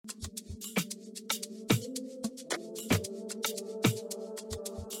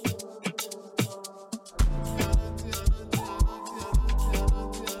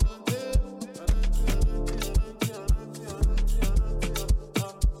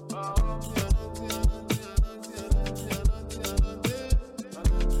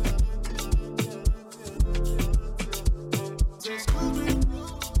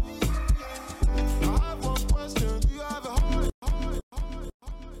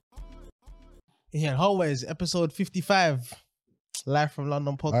Yeah, Hoilboys, episode 55. Live from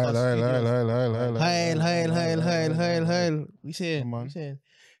London podcast. Heil. We saying.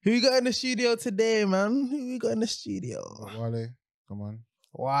 Who we got in the studio today, man? Who we got in the studio? Wale, come on.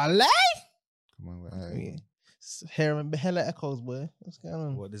 Wale? Come on, we're Hearing hella echoes, boy. What's going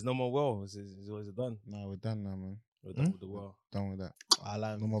on? What? There's no more well. Is it done? No, we're done now, man. We're done with the well. Done with that.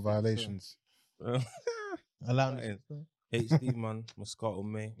 Alarm. No more violations. Alarm. HD, man. Moscato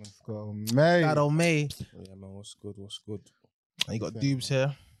May. Moscato May. Moscato May. Yeah, man. What's good? You got Dubes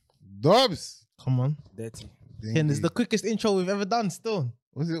here. Dubs. Come on. Dirty. Ken, this is the quickest intro we've ever done still.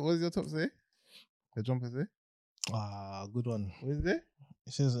 What does your top say? The jumper say? Good one. What is it?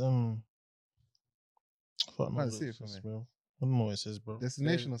 It says, I can't see it for me. bro. I don't know what it says, bro.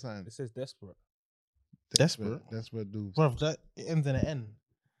 Destination or something? It says desperate. Desperate? Desperate Dubs. Bro, that it ends in an N.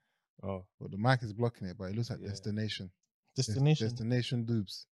 Oh. Well, the mic is blocking it, but it looks like Yeah. destination. Destination. Destination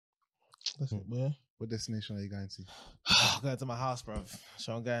Dubs. That's it, boy. What destination are you going to? I'm going to my house, bro.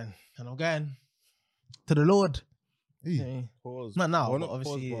 So I'm going. And I'm going to the Lord. Hey. Yeah. Pause. Not now, Well, but not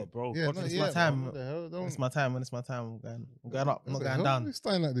obviously, pause, bro. Yeah, it's no, my time. What the hell? Don't. It's my time. When it's my time, I'm going up, I'm not What the going hell? down. You're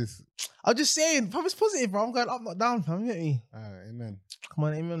starting like this. I'm just saying, fam, it's positive, bro. I'm going up, not down, fam. You get me? Alright, amen. Come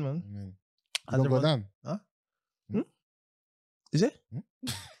on, amen, man. Amen. How's You don't go everyone- down. Is it? Hmm?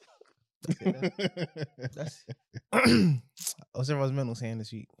 That's it, then. That's it. What's everyone's mental saying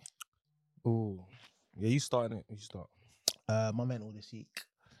this week? Ooh. Yeah, you starting it. You start. My mental this week.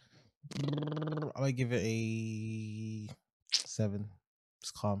 I'm gonna give it a 7.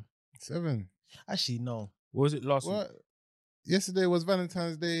 It's calm. 7. Actually, no. What was it last week? What? Yesterday was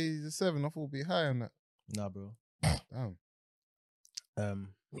Valentine's Day the 7th. I thought it'd be high on that. Nah, bro. Damn.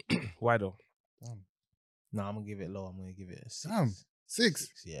 Why though? Damn. Nah, I'm gonna give it low. I'm gonna give it a 6. Damn. 6.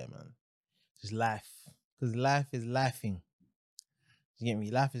 Yeah, man. Just life. Because life is laughing. You get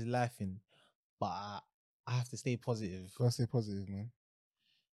me? Life is laughing. But I have to stay positive. Gotta stay positive, man.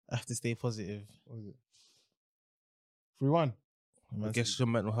 I have to stay positive. What was it? 3-1. I guess your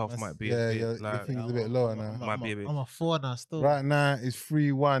mental health might be Yeah, a bit your like. thing is a bit lower now. Might be a bit. I'm a 4 now still. Right now, it's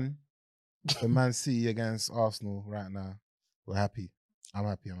 3-1 for Man City against Arsenal right now. We're happy. I'm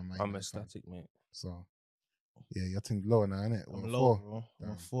happy. I'm ecstatic, mate. So, yeah, your thing's lower now, innit? I'm We're low, 4. bro. I'm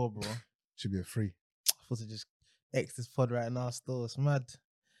a Damn. 4, bro. Should be a 3. I thought to just X this pod right now still. It's mad.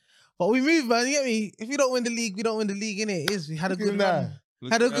 But we move, man. You get me? If we don't win the league, we don't win the league, innit? It is. We had a good run.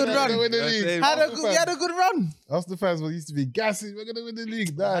 Had a good run. Win the league. We had a good run. Arsenal fans used to be gassing. We're gonna win the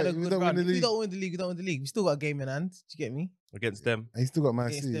league. Nah, Had a we good don't run. win the If we league. don't win the league, we don't win the league. We still got a game in hand. Do you get me? Against them. And you still got Man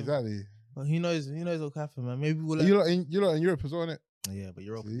Against City, them. exactly. But who knows? Who knows what will happen, man? Maybe we'll. You're not in Europe as well, innit? Yeah, but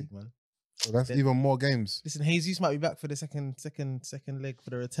Europa See? League, man. So that's Then- even more games. Listen, Jesus might be back for the second leg for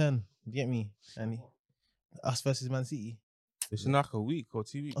the return. You get me? And us versus Man City. It's in like a week or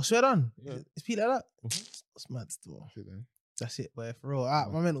 2 weeks. Oh, swear on. Yeah. It's Pete like that. Mhm. It's mad still. That's it then. That's it, boy. For real.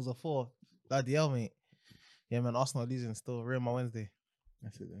 My mentals are 4. Bloody hell, mate. Yeah, man. Arsenal are losing still. Real my Wednesday.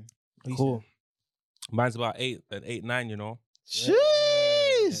 That's it then. What you Cool. Mine's about 8 and 8, 9. You know, saying?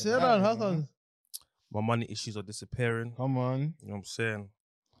 Sheesh. Yeah, Swear on. How man. come? my money issues are disappearing. Come on. You know what I'm saying?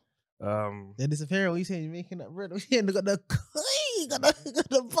 They're disappearing. What you saying? You're making that bread. Yeah, they got the got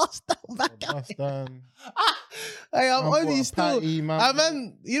the bust down back out. Bust down. Hey, I'm Man on bought you a still. patty, man.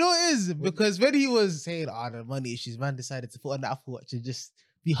 Man, you know what it is? Because when he was saying, the money issues, man decided to put on the Apple Watch and just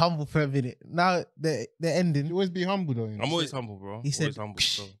be humble for a minute. Now they're You ending. always be humble though. You know? I'm always humble, bro. He said, always humble.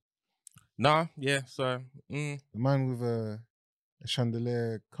 So. Nah, yeah. So, The man with a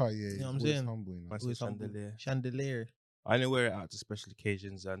chandelier car, yeah, You know what I'm he's always saying? humble. You know? That's Always a humble. chandelier. Chandelier. I only wear it out to special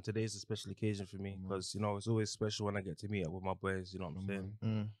occasions, and today's a special occasion for me Mhm. because it's always special when I get to meet up with my boys. You know what I'm Come saying? on,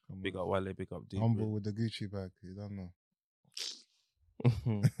 Mm. come Big on. up Wale, big up D. Humble with the Gucci bag. You don't know.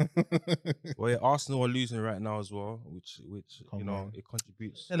 Well, yeah, Arsenal are losing right now as well, which Come on. it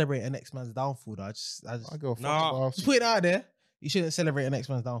contributes. Celebrate a next man's downfall, though. I just I go fuck Nah. off. just put it out there. You shouldn't celebrate a next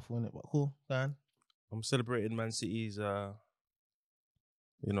man's downfall, innit? But cool, man. I'm celebrating Man City's,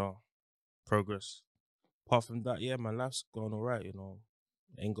 progress. Apart from that, yeah, my life's going all right.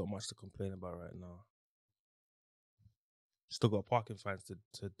 Ain't got much to complain about right now. Still got parking fines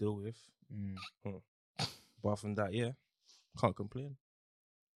to deal with. Apart from that, yeah, can't complain.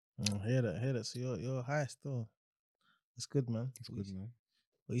 Hear that. So you're high still. That's good, man. It's good, man.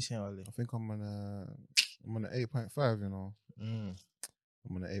 What you saying, Ali? I think I'm on an 8.5. You know, Mm.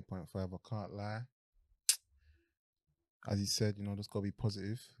 I'm on an 8.5. I can't lie. As you said, just gotta be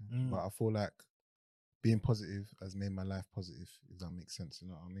positive. Mm. But I feel like being positive has made my life positive. If that makes sense, you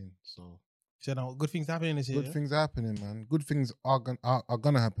know what I mean. So So now, good things happening this year. good things are happening, man. Good things are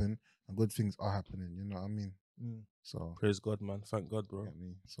gonna happen, and good things are happening. You know what I mean. So Praise God, man. Thank God, bro. get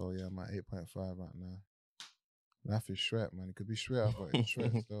me. So yeah, I'm at 8.5 right now. Life is Shrek, man. It could be Shrek, but it's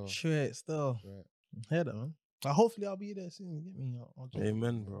Shrek still. Shrek still. Shrek. Hear that, man. Hopefully I'll be there soon. You get me? I'll jump.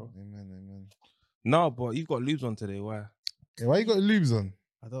 Amen, bro. Amen. No, but you've got lubes on today. Why? Yeah, why you got lubes on?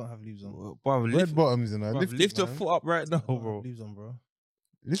 I don't have leaves on. Well, bruv, Red lift, bottoms, you know. bruv, lift your foot up right now, I don't have bro. leaves on, bro.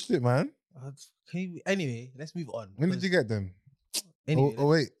 Lift it, man. Anyway, let's move on. When did you get them? Anyway, Oh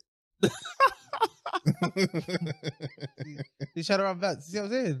wait. you shut around back. See what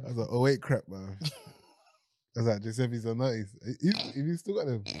I'm saying? I was like, oh wait, crap, man. I was like, Giuseppe's on notice. If you still got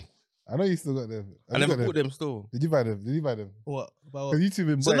them, I know you still got them. I never bought them still. Did you buy them? What? Because you two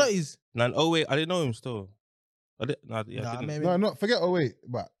been So buying. nutties. Nah, oh wait, I didn't know him still. I didn't. maybe. No, not forget. Oh wait,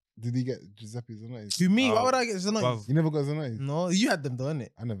 but did he get Giuseppe's on notice? To me, why Oh, would I get Zanotis? bruv. You never got Zanotis? No, you had them though, innit?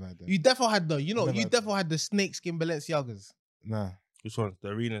 I never had them. You defo had them. You know, Never you had defo had the snakeskin Balenciagas. Nah. Which one? The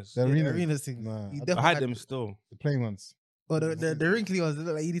arenas. The Yeah, arena. the arenas things. Nah. You I defo I had them still. The plain ones. Or the wrinkly ones. They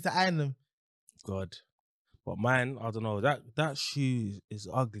look like you need to iron them. God. But mine, I don't know. That shoe is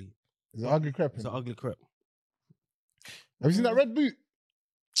ugly. It's an ugly crap. It's an ugly crap. Have you seen that red boot?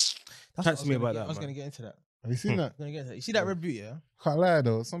 That's Chat what to me about I that, was man. gonna get into that. Have you seen that? Gonna get into that. You see that red boot, yeah? Can't lie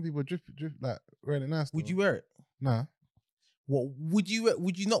though. Some people drip like wearing it nice. Would though. you wear it? Nah. What would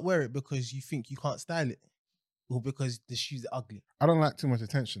you not wear it because you think you can't style it, or because the shoes are ugly? I don't like too much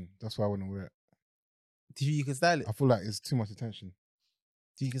attention. That's why I wouldn't wear it. Do you think you can style it? I feel like it's too much attention. Do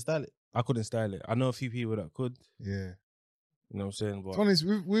you think you can style it? I couldn't style it. I know a few people that could. Yeah. You know what I'm saying? To But be honest,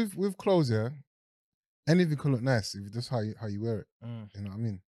 with clothes, yeah, anything can look nice if that's how you wear it. You know what I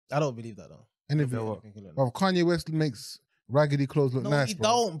mean? I don't believe that though. Anything. Okay, what? Well, Kanye West makes raggedy clothes look No, nice, he bro.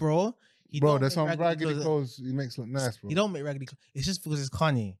 don't, bro. Bro, don't there's make some raggedy clothes he makes look nice, bro. He don't make raggedy clothes. It's just because it's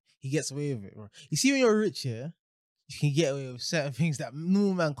Kanye. He gets away with it, bro. You see, when you're rich, yeah, you can get away with certain things that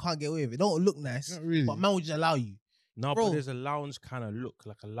normal man can't get away with. It don't look nice, Not really. but man will just allow you. no, Bro. but there's a lounge kind of look,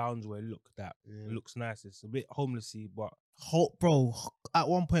 like a loungewear look that Yeah. looks nice. It's a bit homelessy, but Bro, at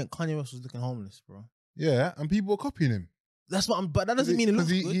one point, Kanye West was looking homeless, bro. Yeah, and people are copying him. That's what but that doesn't mean it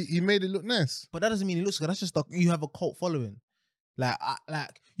looks good. he made it look nice. But that doesn't mean it looks good. That's just like you have a cult following. Like,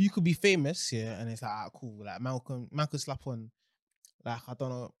 you could be famous, yeah, and it's like, cool. Like, man could slap on, like, I don't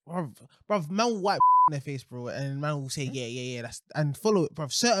know, bruv, man will wipe in their face, bro, and man will say, yeah, and follow it,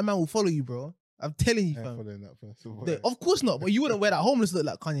 bruv. Certain man will follow you, bro. I'm telling you, I ain't fam. following that first of all. Of course not, but you wouldn't wear that homeless look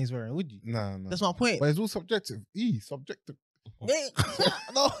like Kanye's wearing, would you? Nah. That's my point. But it's all subjective. Subjective. Hey,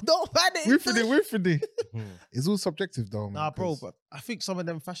 no, don't find it. Wiffedy. It's all subjective though, man. Nah, bro, 'cause- but I think some of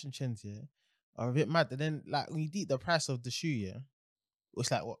them fashion trends, yeah, are a bit mad. And then, like, when you deep the price of the shoe, yeah, it's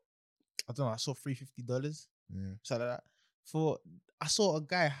like, what? I don't know, I saw $350, Yeah. something like that. I saw a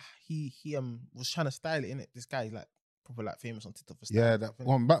guy, he was trying to style it, innit? This guy is like, proper like famous on TikTok for styling. Yeah, that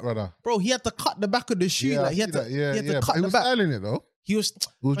one back brother. Bro, he had to cut the back of the shoe. Yeah, like, I he had see to, that. Yeah, he had to yeah. cut But he the was back. styling it though. He was, It was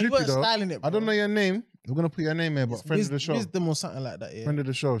but he drippy wasn't though. styling it, bro. I don't know your name. We're gonna put your name here, but It's friend of the show. Wisdom or something like that, yeah. Friend of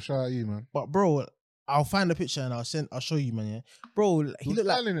the show. Shout out you, man. But bro, I'll find the picture and I'll show you, man. Yeah, bro, he was looked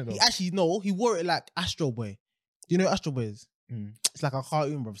like styling it, though. he actually he wore it like Astro Boy. Do you know what Astro Boy is? Mm. It's like a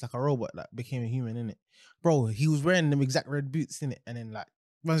cartoon, bro. It's like a robot that became a human, innit? Bro, he was wearing them exact red boots, innit? And then like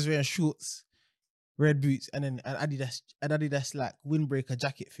man's wearing shorts, red boots, and then an Adidas like windbreaker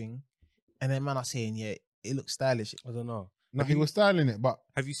jacket thing. And then man are saying, yeah, it looks stylish I don't know. No, he was styling it, but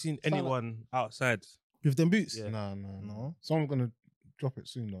Have you seen Sound like- anyone outside? with them boots. Yeah. no. Someone's gonna drop it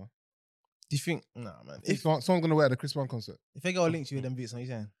soon though. Do you think? Nah, man. If someone's gonna wear the Chris Brown concert. If I go link to you with them boots, what are you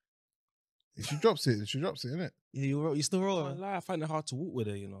saying? If she drops it, innit? Yeah, you still I rolling? lie, I find it hard to walk with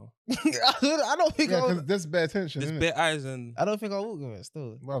her, you know. I don't think Yeah, I'll. because there's bare attention, There's innit? bare eyes and I don't think I'll walk with it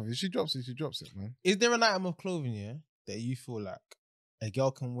still. Bruv, if she drops it, man. Is there an item of clothing, yeah, that you feel like a girl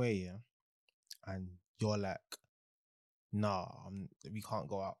can wear, yeah, and you're like, nah, we can't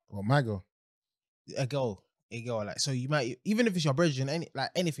go out. Well, my girl. A girl, like, so you might, even if it's your brethren,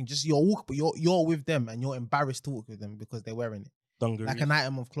 anything, just your walk, but you're with them and you're embarrassed to walk with them because they're wearing it, dungarees. like an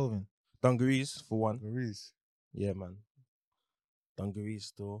item of clothing. Dungarees for one. Louise. Yeah, man. Dungarees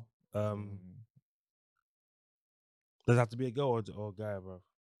still. Mm. Does it have to be a girl or a guy, bro?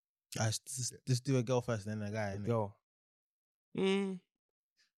 Just do a girl first, then a guy. A innit? girl.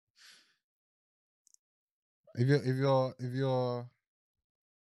 If you're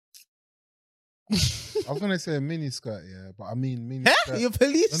I was gonna say a mini skirt, yeah, but I mean mini skirt. You're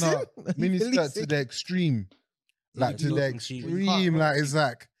policing. No, mini skirt to the extreme. Like to the extreme, like it's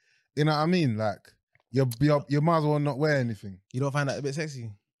like, you know what I mean? Like you might as well not wear anything. You don't find that a bit sexy?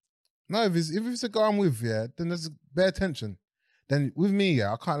 No, if it's a girl I'm with, yeah, then there's bare tension. Then with me,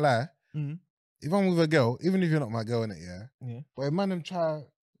 yeah, I can't lie. Mhm. If I'm with a girl, even if you're not my girl in it, yeah. Yeah. But if man them try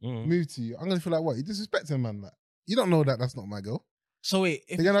move to you, I'm gonna feel like what? You disrespecting man, like you don't know that that's not my girl. So wait,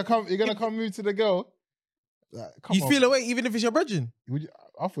 if You're gonna come move to the girl. Like, come you on. feel away even if it's your brethren.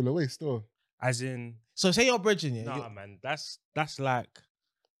 I'll feel away still. As in, So say your brethren, yeah. nah, man, that's like.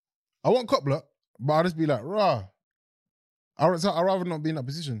 I want cop block, but I'll just be like, rah. I'd rather not be in that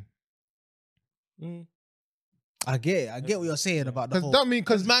position. I get what you're saying about the Because whole. that means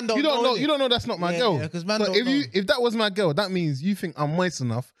because man you don't know, you don't know that's not my girl. Because man So don't know. if that was my girl, that means you think I'm moist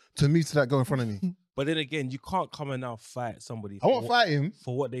enough to move to that girl in front of me. But then again, you can't come and now fight somebody. I won't fight him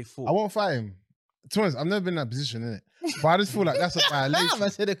for what they thought. I won't fight him. To be honest, I've never been in that position, innit? But I just feel like that's a violation. I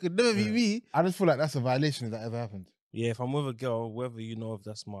said it could never be me. I just feel like that's a violation if that ever happened. Yeah, if I'm with a girl, whether you know if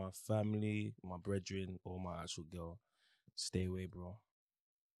that's my family, my brethren, or my actual girl, stay away, bro.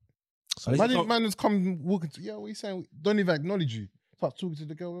 So man just come walking to, yeah, what are you saying? Don't even acknowledge you. Start talking to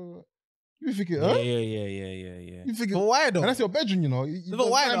the girl. You think it, huh? Yeah. You think it, But why though? and that's your bedroom, you know. But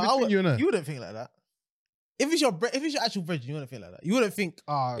why though? You wouldn't think like that. If it's your actual brethren, you wouldn't think like that. You wouldn't think,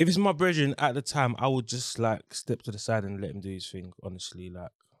 if it's my brethren at the time, I would just like step to the side and let him do his thing. Honestly,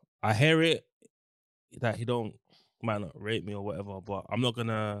 like I hear it that he might not rate me or whatever, but I'm not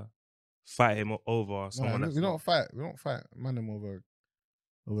gonna fight him over someone. We don't fight. We don't fight. Man, them over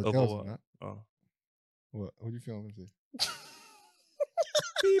girls what? and that. Oh. What do you feel I'm gonna say?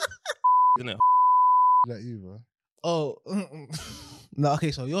 Beep. Isn't it? Is that you, bro? oh, no.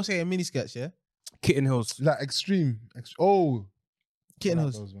 Okay, so you're saying mini skirts, yeah? Kitten Hills. Like extreme. Kitten I don't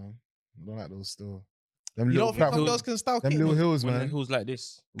like hills. those, man. I don't like those still. Them You little don't think platform- girls can style them kitten little hills? hills, When the man. hills like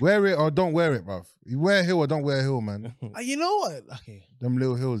this. Wear it or don't wear it, bruv. You wear a hill or don't wear a hill, man. You know what? Okay. Them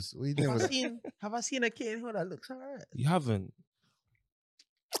little hills. What are you doing with that? Have I seen a kitten hill that looks alright? You haven't.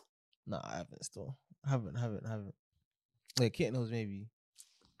 No, I haven't still. Haven't. Like kitten hills, maybe.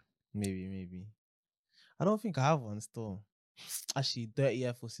 I don't think I have one still. Actually, dirty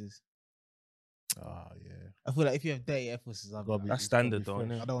Air Forces. Oh, yeah. I feel like if you have dirty Air Forces, Gotta be- That's it's gotta standard be though, fresh.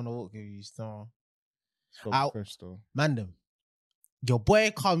 innit? I don't want to walk with you still. It's gotta be fresh, though. Man, them. Your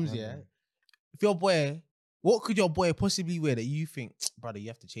boy comes, Man, yeah. them. If your boy, what could your boy possibly wear that you think, brother, you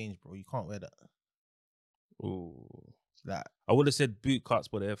have to change, bro? You can't wear that. Ooh. Like, I would have said boot cuts,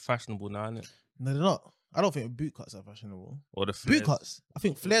 but they're fashionable now, innit? no, they're not. I don't think boot cuts are fashionable. Or the flares. Boot cuts. I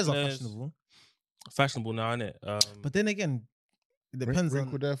think flares are Flares. fashionable. Fashionable now, innit? But then again, it depends on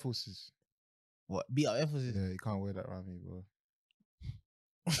Wrinkled Air Forces. what beat up Air Forces. Yeah, you can't wear that around me, bro.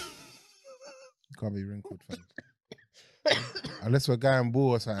 You can't be wrinkled, fam. Unless we're going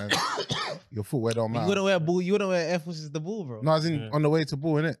ball or something, your footwear don't You matter. wouldn't wear ball. You wouldn't wear Air Forces the ball, bro. No, as in Yeah. on the way to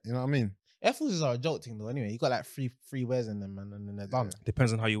ball, innit? You know what I mean? Air Forces are a joke thing though. Anyway, you got like three wears in them, man, and then they're done.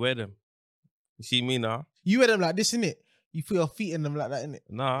 Depends on how you wear them. You see me now? You wear them like this, innit? You put your feet in them like that, innit?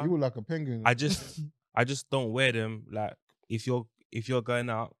 Nah. You look like a penguin. I just don't wear them. Like if you're going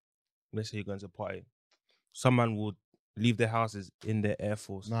out, let's say you're going to a party, some man would leave their houses in their Air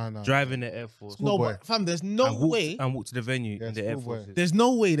Force, Nah. drive in their Air Force, School boy. But fam, there's no way. and walk to the venue Yeah, in their Air schoolboy. Forces. There's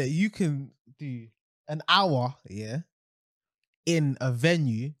no way that you can do an hour, yeah, in a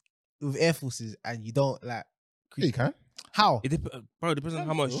venue with Air Forces and you don't like. Yeah, you can. How? Bro, it depends on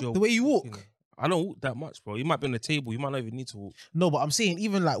how much you're The way you walk. walking. I don't walk that much, bro. You might be on the table. You might not even need to walk. No, but I'm saying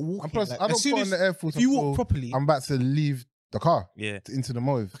even like walking. And plus, like, I as don't soon put on as the Air Force if you until walk properly. I'm about to leave the car Yeah. into the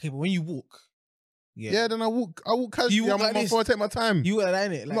motive. Okay, but when you walk, Yeah, then I walk casually. You walk I'm like on my this? phone, I take my time. you wear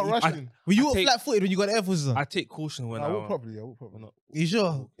that, innit? I'm Like, not you- rushing. When you I walk take- flat-footed when you got Air Forces on. I take caution when I I walk properly. I walk properly. You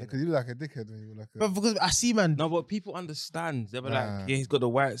sure? Because you look like a dickhead when you look like a. But because I see man. No, but people understand. They were Nah. like, yeah, he's got the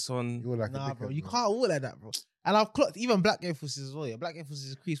whites on. You look like a Nah, dickhead. bro, you can't walk like that, bro. And I've clocked even black Air Forces as well. Yeah, black Air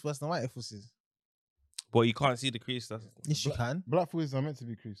Forces crease worse than white Air Forces. But you can't see the crease. That's, Yes, you can. Black forces are meant to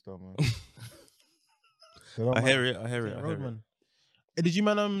be creased though, man. They don't I hear matter. it. I hear it. I hear it. Roadman. Did you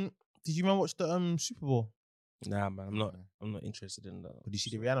man watch the Super Bowl? Nah, man, I'm not interested in that. Or did you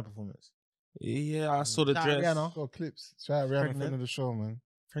see the Rihanna performance? Yeah, I saw the Shout out dress. Rihanna. Got clips. Shout out Rihanna, Pregnant. friend of the show, man.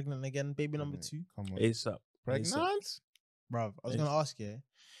 Pregnant again, baby number 2. Come on. ASAP. Pregnant? Bruv, I was gonna ask you.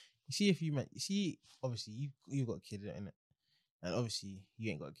 You see if you met. You see, obviously you got a kid, innit? And obviously you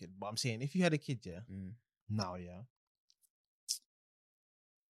ain't got a kid. But I'm saying if you had a kid, yeah, now, yeah.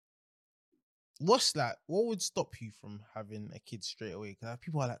 What would stop you from having a kid straight away? Because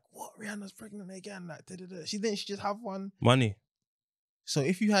people are like, "What? Rihanna's pregnant again?" Like, da-da-da. She just have one. Money. So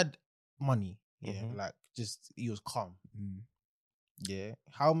if you had money, yeah, Mhm. like just you was calm, yeah.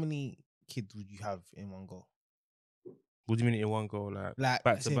 How many kids would you have in one go? What do you mean in one go? Like Like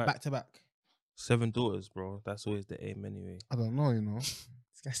back to say back. back to back. 7 daughters, bro. That's always the aim anyway. I don't know, you know. This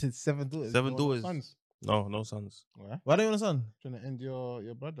guy said 7 daughters. 7 You want daughters. Sons. No sons. Why don't you want a son? Trying to end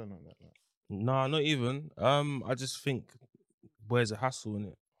your brother, not that. Like. Nah, not even. I just think boys a hassle in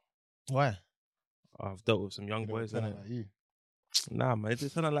it. Why? I've dealt with some young You don't boys, turn innit? out like you. Nah, man,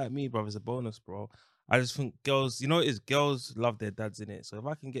 it's kind of like me, bro. It's a bonus, bro. I just think girls, you know, what it is girls love their dads in it. So if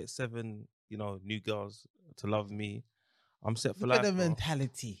I can get 7, new girls to love me, I'm set for Look at life, the bro.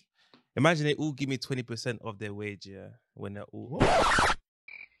 mentality. Imagine they all give me 20% of their wage, yeah, when they're all. What?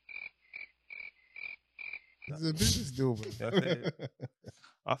 It's a business deal, bro. That's it.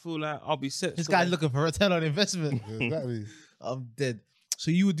 I feel like I'll be set. This so guy's that- looking for return on investment. Exactly. I'm dead. So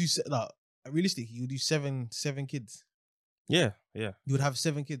you would do realistically, you would do seven kids. Yeah. You would have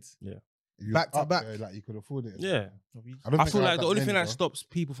 7 kids. You Back to up back. there, like you could afford it. Yeah. don't I think feel have like the only many, thing that bro. stops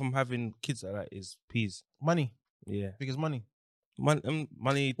people from having kids like that is peas. Money. Yeah. Because money.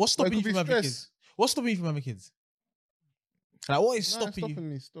 Money. What's But it stopping you could from be having stress. kids? What's stopping you from having kids? Like, what is Nah, it's stopping you? stopping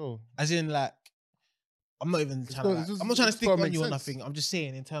me still. As in, like, I'm not even It's trying got- to. it's just- I'm not trying to it's stick gotta on make you or sense. nothing. I'm just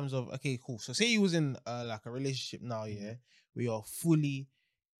saying in terms of okay, cool. So say you was in like a relationship now, Mm-hmm. yeah, where you're fully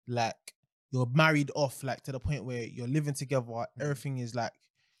like you're married off, like to the point where you're living together. Mm-hmm. Everything is like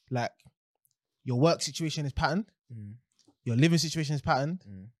your work situation is patterned, Mm. your living situation is patterned,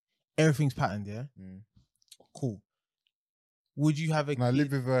 Mm. everything's patterned. Yeah, Mm. cool. Would you have a And I kid?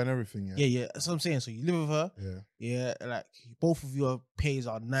 live with her and everything. Yeah. Yeah. That's what I'm saying. So you live with her. Yeah. Yeah, like both of your pays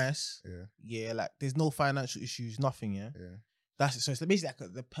are nice. Yeah. Yeah, like there's no financial issues, nothing. Yeah. Yeah. That's it. So it's basically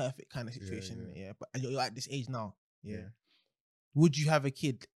like the perfect kind of Yeah, situation. yeah. Yeah. But you're at this age now. Yeah. Yeah. Would you have a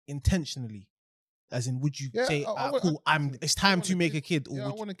kid intentionally? As in, would you Yeah, say, I cool, it's time want to a make kid. a kid? Or Yeah, I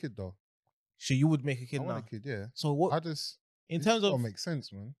would want a kid though. so you would make a kid I now? want a kid. Yeah. So what, I just in it terms just of, gotta make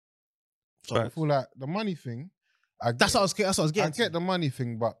sense, man. so I feel like the money thing. that's what I was getting I to. get the money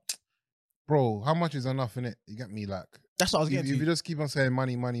thing, but bro, how much is enough in it? You get me? Like, That's what I was if getting you to. just keep on saying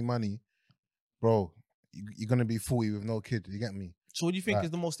money, money, money, bro, you're gonna be 40 with no kid. You get me? So what do you think like-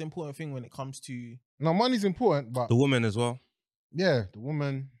 is the most important thing when it comes to, No, money's important, but The woman as well. yeah, the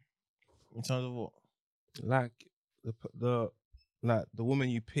woman. in terms of what? Like the woman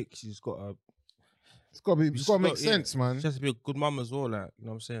you pick, she's got a. It's gotta make yeah, sense, man. She has to be a good mum as well. Like, you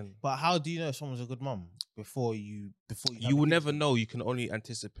know what I'm saying? But how do you know if someone's a good mum before you You will never know. You can only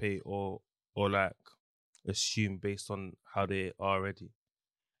anticipate or like assume based on how they are already.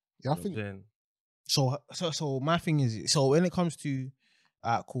 Yeah, I You know what I'm think saying? So my thing is, so when it comes to,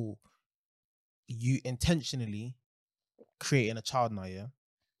 cool, you intentionally creating a child now, yeah.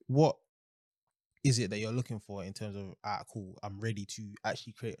 What is it that you're looking for in terms of, cool, I'm ready to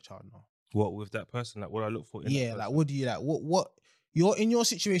actually create a child now? What with that person? Like, what I look for? In that Yeah, like person? what do you like? What you're in your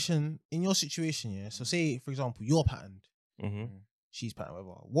situation? Yeah. So say for example, you're patterned, Mhm. she's patterned,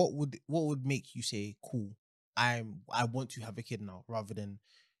 whatever. What would make you say, cool, I want to have a kid now, rather than,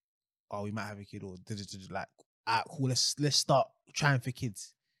 oh, we might have a kid, or like, cool, let's start trying for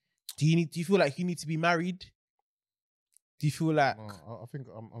kids. Do you feel like you need to be married? Do you feel like no, I think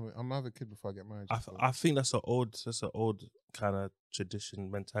I'm gonna have a kid before I get married. I think that's an old kind of tradition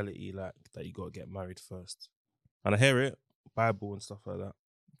mentality, like that you gotta get married first. And I hear it, Bible and stuff like that.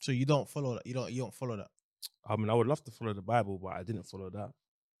 so you don't follow that? You don't follow that? I mean, I would love to follow the Bible, but I didn't follow that.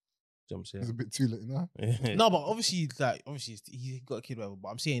 Do you know what I'm It's saying? a bit too late now. No, but obviously he got a kid, whatever. But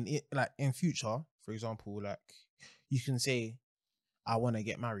I'm saying it, like in future, for example, like you can say, I want to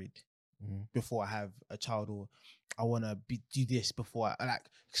get married before I have a child, or I want to do this before I like.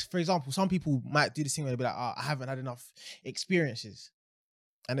 For example, some people might do this thing where they be like, oh, I haven't had enough experiences,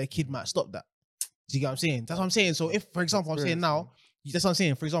 and their kid might stop that. Do you get what I'm saying? That's what I'm saying. So if, for example, I'm saying now, that's what I'm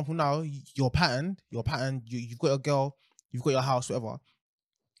saying. For example, now you're patterned, you've got a girl, you've got your house, whatever.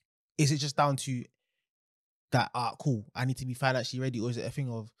 Is it just down to that, cool, I need to be financially ready? Or is it a thing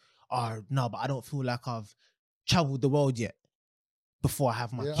of, no, but I don't feel like I've traveled the world yet before I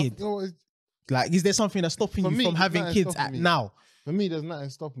have my kid? Like, is there something that's stopping you from having kids at now? For me, there's nothing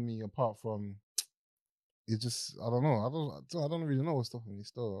stopping me apart from, it's just, I don't know. I don't really know what's stopping me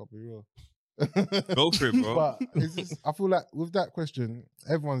still, I'll be real. Go for it, bro. But it's just, I feel like with that question,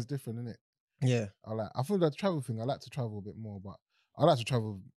 everyone's different, innit? Yeah. I feel that travel thing, I like to travel a bit more, but I like to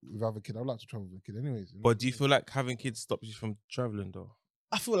travel with other kids. I like to travel with a kid anyways. But do you feel like having kids stops you from traveling though?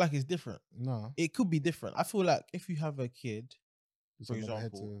 I feel like it's different. No. It could be different. I feel like if you have a kid, for Someone ahead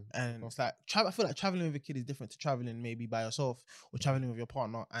example, and it's like, I feel like traveling with a kid is different to traveling maybe by yourself or traveling with your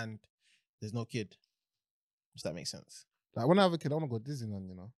partner and there's no kid. Does that make sense? Like when I have a kid, I want to go Disneyland,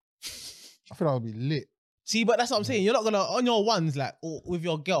 you know? I feel I'll be lit. See, but that's what I'm saying. You're not gonna, on your ones, like, or with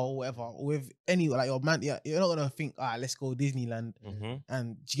your girl or whatever, or with any, like your man, you're not gonna think, let's go Disneyland. Mm-hmm.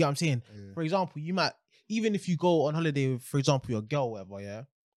 And do you get what I'm saying? Yeah. For example, you might, even if you go on holiday with, for example, your girl or whatever, yeah,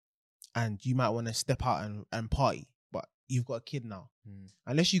 and you might want to step out and party, but you've got a kid now.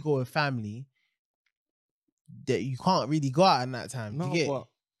 Unless you go with family, that you can't really go out in that time. No, you get but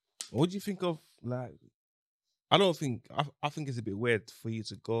What do you think of like? I don't think I think it's a bit weird for you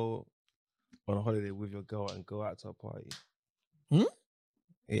to go on a holiday with your girl and go out to a party.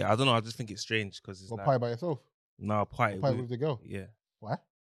 Yeah, I don't know. I just think it's strange because it's Or like party by yourself. no party, Or party with the girl. Yeah, Why?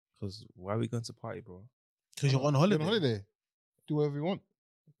 because why are we going to party, bro? Because you're on You're holiday. on holiday. Do whatever you want.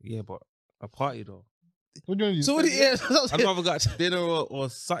 Yeah, but a party though. What do you want to do? So what? Yeah, I'd rather go out to dinner or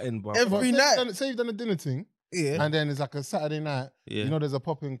something, bro. Every night. Say you've done a dinner thing, Yeah. and then it's like a Saturday night. Yeah. You know, there's a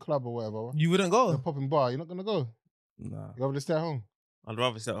popping club or whatever. You wouldn't go. A popping bar. You're not gonna go. Nah, You're going to stay at home. I'd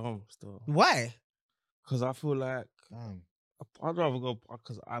rather stay at home still. Why? Because I feel like Damn. I'd rather go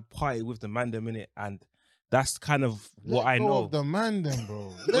because I party with the man them in it, and that's kind of what I Let go know. of the man, then,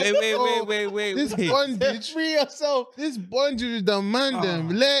 bro. Wait. This bondage. Free yourself. This bondage with the man, then.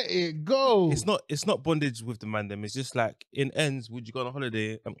 Let it go. It's not bondage with the man them. It's just like in ends, would you go on a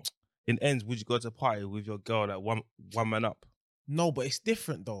holiday? In ends, would you go to a party with your girl like one man up? No, but it's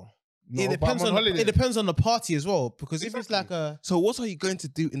different though. No, it but depends I'm on holiday. it depends on the party as well. Because if it's like a So what are you going to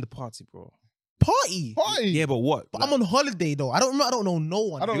do in the party, bro? party, Party. Yeah, but what? but I'm on holiday though. I don't know no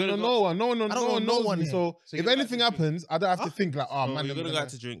one. I don't You're know gonna no one. No one I don't knows know no one me. here. So So if you're anything gonna go out to happens, I don't have to Huh? think like, oh, So man. you're they're gonna go gonna- out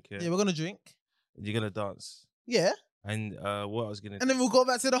to drink, yeah? Yeah, we're gonna drink. You're gonna dance. Yeah, And what I was gonna and then we'll go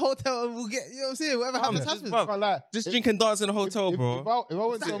back to the hotel and we'll get you know what I'm saying. Whatever happens, just- happens. bro, Can't lie. just If- drink and dance in a hotel, if- bro. If I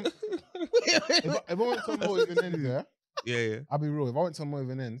went to if I went to more events, yeah, Yeah. I'll be real. If I went to more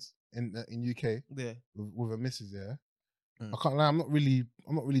events in UK Yeah. with a missus, yeah, Mm. I can't lie. I'm not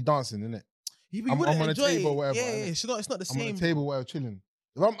really dancing, innit? You I'm wouldn't on a enjoy table, it. whatever, Yeah, innit? it's not the I'm same. on a table where I'm chilling.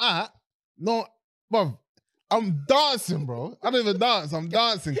 If I'm bruv, I'm dancing, bro. I don't even dance. I'm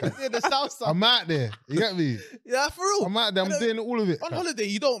dancing. cuz. Yeah, the south side. I'm out there. You get me? Yeah, for real. I'm out there. I I'm don't- doing all of it. On cuz. holiday,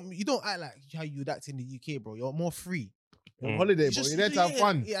 you don't act like how you'd act in the UK, bro. You're more free. On holiday, You bro. just- You're there to have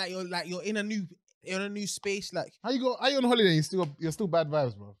fun. Yeah, you're in a new space. Like How you on holiday? And you're still bad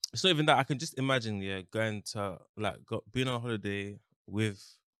vibes, bro. It's not even that. I can just imagine, yeah, going to being on holiday with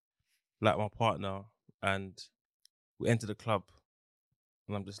like my partner, and we enter the club,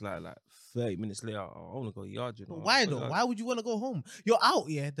 and I'm just like 30 minutes later, I want to go yard, you know. but why though? Like, Why would you want to go home? You're out,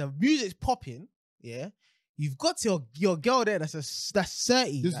 yeah. The music's popping, yeah. You've got your girl there. That's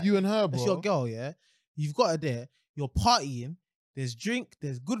 30. Just like, you and her, bro. That's your girl, yeah. You've got her there. You're partying. There's drink.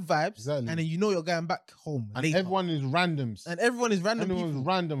 There's good vibes, Exactly. and then you know you're going back home. And later. everyone is randoms. and everyone is random Everyone's people.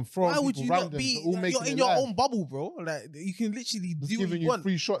 random. Why would people, you not randoms, be? they're all Like, making you're in it your live. own bubble, bro. Like you can literally Just do what giving you you want.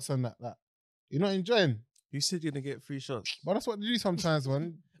 free shots and that. You're not enjoying. you said you're gonna get free shots. But that's what they do sometimes,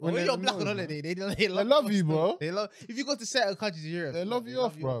 man. When they're you're in the black on mood, man. holiday, they love you, bro. They love if you go to certain countries in Europe. They love you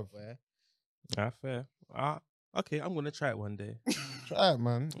off, bro. Ah, fair. Okay, I'm gonna try it one day. Try it,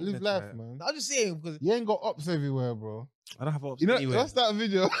 man. I'm Live gonna life, try it. man. I'm just saying because You ain't got ops everywhere, bro. I don't have ops You know, anywhere. what's that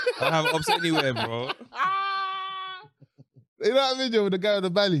video? I don't have ops anywhere, bro. You know that video with the guy with the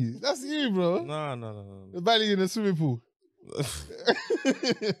belly? That's you, bro. No. The belly in the swimming pool.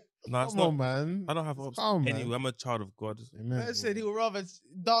 No, it's Come not. on, man. I don't have ops Calm, man. anywhere. I'm a child of God. Amen, I bro. said he would rather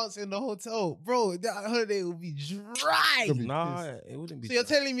dance in the hotel, bro. That holiday would be dry. Could be Nah, pissed. it wouldn't be. So you're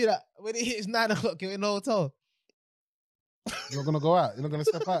dry. telling me that when it hits 9 o'clock, you're in the hotel? You're not gonna go out. You're not gonna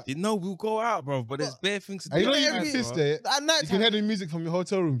step out. You know, we'll go out, bro. But there's bare things to do. And you know Yeah, you yeah, be yeah. pissed there. At night You can hear the music from your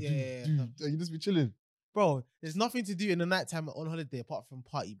hotel room. Yeah, Do, yeah, do, yeah. and you just be chilling. Bro, there's nothing to do in the nighttime on holiday apart from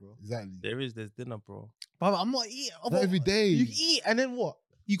party, bro. Exactly. There's dinner, bro. But I'm not eating. Not every day. You eat and then what?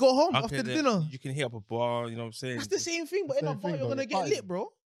 You go home Okay, after the then dinner. you can hit up a bar. You know what I'm saying? That's the same thing, but in a Same bar thing, you're though. gonna get Party. lit,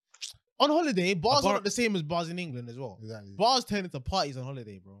 bro. On holiday, bars bar- are not the same as bars in England as well. Exactly. Bars turn into parties on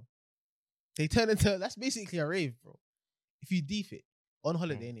holiday, bro. They turn into that's basically a rave, bro. If you deep it on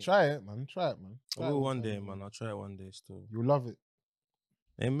holiday, anyway. Try it, man. Try it, man. I Try it will one time, day, man. I'll try it one day still. You'll love it.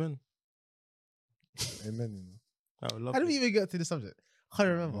 Amen. Amen. You know. I would love How did we it. even get to the subject? I can't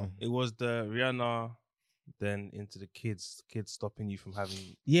remember. It was the Rihanna, then into the kids stopping you from having.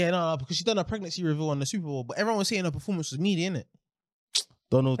 Yeah, no, because she done a pregnancy reveal on the Super Bowl, but everyone was saying her performance was media, innit?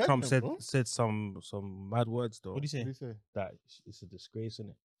 Donald Trump Pregnant, said bro. some mad words though. What do you What do say? you say? That it's a disgrace,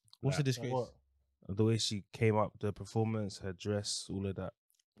 innit? What's the Like, disgrace? What? The way she came up, the performance, her dress, all of that.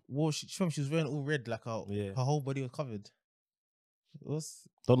 Well, she was wearing all red, like Yeah. her whole body was covered. What's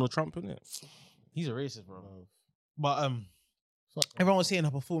Donald Trump, innit? he's a racist, bro. No. But Fuck. everyone was saying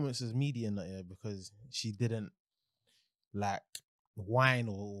her performance was media in that year because she didn't like whine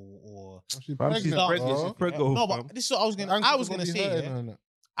or She's Fam, she's pregnant, pregnant, bro. she's pregnant. no, fam. but this is what I was Her gonna ankles are say. hurting Yeah, her, innit?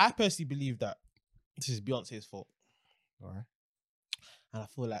 I personally believe that this is Beyonce's fault, Alright. and I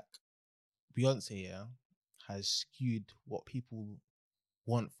feel like Beyonce has skewed what people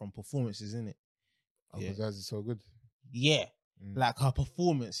want from performances, innit? Oh, Yeah. because hers is so good. Yeah. Mm. Like her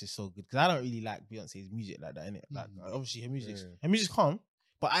performance is so good because I don't really like Beyonce's music like that, innit? Like obviously her music's calm,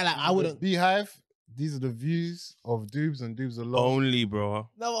 But I wouldn't. Beehive. These are the views of Doobs and Doobs alone. Only, bro.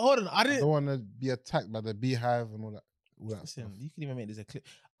 No, but hold on. I I didn't. don't want to be attacked by the Beehive and all that Listen, stuff. you can even make this a clip.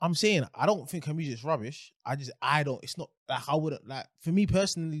 I'm saying I don't think her music's rubbish. I don't. It's not like I wouldn't like. For me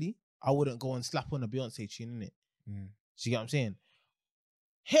personally, I wouldn't go and slap on a Beyonce tune in it. Mm. So you get what I'm saying?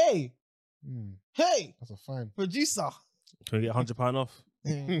 Hey, hey, That's a fine. producer. Can we get £100 off?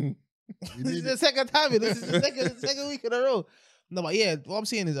 This is the second time. This is the second week in a row. No, but yeah, what I'm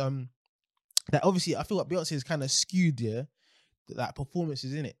saying is that obviously I feel like Beyonce is kind of skewed, yeah, like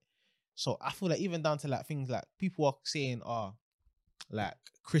performances in it. So I feel like even down to like things like people are saying, like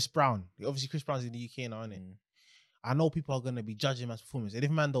Chris Brown. Obviously Chris Brown's in the UK now, isn't it? I know people are gonna be judging man's performance. And if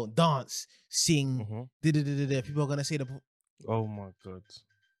man don't dance, sing, people are gonna say Oh my God.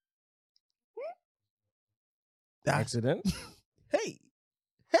 that. Accident? Hey.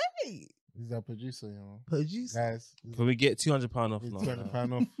 He's our producer, you know. Producer. Guys, Can we get £200 off it's now?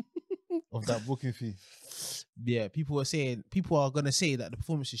 £200 off of that booking fee. Yeah, people are gonna say that the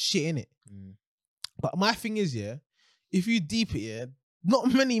performance is shit in it. But my thing is, yeah, if you deep it, yeah,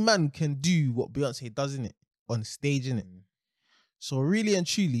 not many man can do what Beyonce does in it on stage, in it. So really and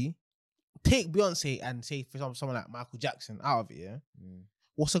truly, take Beyonce and say for example someone like Michael Jackson out of it, yeah.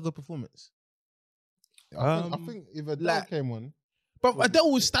 What's a good performance? I think if Adele came on, but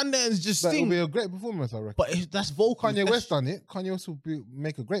Adele would stand there and just that sing. would be a great performance, I reckon. But that's vocal. Kanye West done it. Kanye West would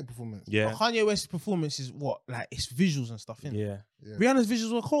make a great performance. Yeah. But Kanye West's performance is what? Like, it's visuals and stuff, innit? Yeah. Rihanna's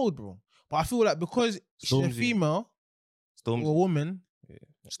visuals were cold, bro. But I feel like because she's a Stormzy. female or a woman,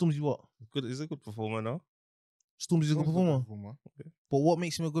 Stormzy what? Good. He's a good performer, no? Stormzy's a good performer. Okay. But what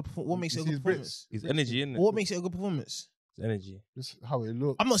makes him a good performer? What makes it a see good his performance? His energy, innit? What makes it a good performance? His energy. Just how it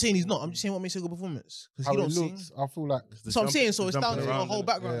looks. I'm not saying he's not. I'm just saying what makes it a good performance. Because How he it don't sing. looks. I feel like So I'm saying, so it's down to the whole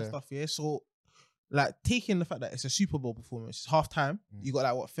background and Yeah. stuff, yeah. So, like, taking the fact that it's a Super Bowl performance, it's half time. You got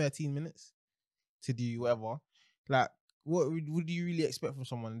like what 13 minutes to do whatever. Like, what would you really expect from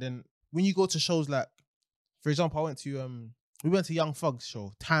someone? Then when you go to shows like, for example, we went to Young Thug's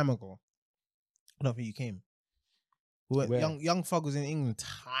show time ago. I don't think you came. Young Thug was in England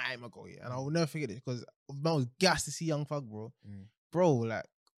time ago, yeah, and I will never forget it because man was gassed to see Young Thug, bro. Bro, like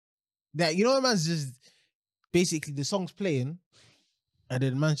that, you know, man's just basically the song's playing, and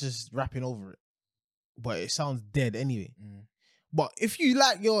then man's just rapping over it, but it sounds dead anyway. But if you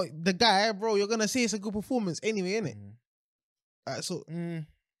like the guy, bro, you're gonna say it's a good performance anyway, innit? So, because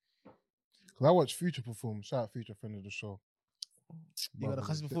I watched Future perform. Shout out Future, friend of the show. you got a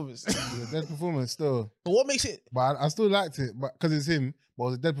crazy performance. It was a dead performance still. But what makes it? But I still liked it, but because it's him. But it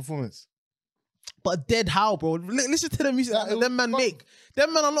was a dead performance. But dead how, bro? Listen to the music that them man make.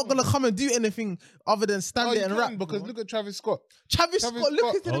 Them man are not gonna come and do anything other than stand there and rap. Because look at Travis Scott. Travis Scott,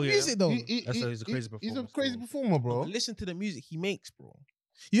 listen to the music though. He's a crazy performer. He's a crazy performer, bro. Listen to the music he makes, bro.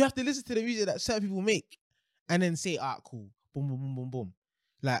 You have to listen to the music that certain people make, and then say, cool, boom, boom, boom, boom, boom.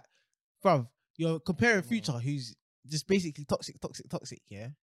 Like, bruv, you're comparing Future, who's just basically toxic, yeah?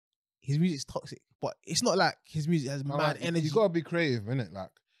 His music's toxic, but it's not like his music has mad energy. You gotta be creative, innit? Like,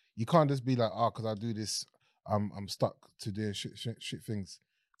 you can't just be like, because I do this, I'm stuck to doing shit things.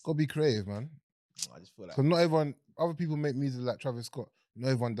 Gotta be creative, man. I just feel like, because not everyone, other people make music like Travis Scott. Not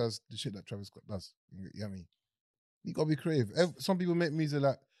everyone does the shit that Travis Scott does. You know what I mean? You gotta be creative. Some people make music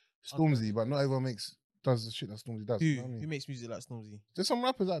like Stormzy, but not everyone does the shit that Stormzy does. You know what I mean? Who makes music like Stormzy? There's some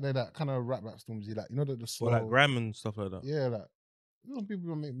rappers out there that kind of rap like Stormzy, like, you know, the slow, Or like Graham and stuff like that. yeah, like some people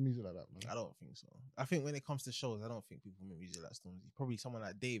don't make music like that, man. I don't think so. I think when it comes to shows, I don't think people make music like Stormzy. Probably someone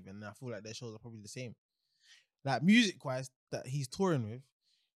like Dave, and I feel like their shows are probably the same. Like music-wise, that he's touring with,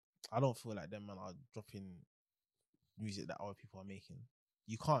 I don't feel like them man are dropping music that other people are making.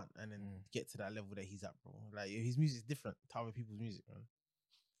 You can't, and then get to that level that he's at, bro. Like his music's different to other people's music, man.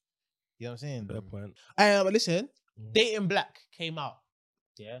 You know what I'm saying? Fair point. But listen, Dating Black came out.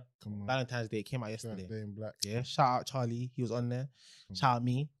 Yeah. Come on. Valentine's Day came out yesterday. Day in Black. Yeah. Shout out Charlie, he was on there. Shout out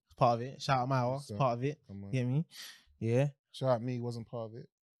me, part of it. Shout out Maiwa, part of it. Come on. You get me? Yeah. Shout out me, wasn't part of it.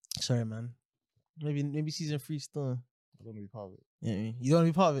 Sorry, man. Maybe season 3 still. I don't want to be part of it. Yeah, you don't want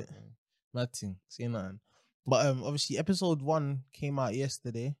to be part of it. Mad thing. Say nothing. But obviously episode 1 came out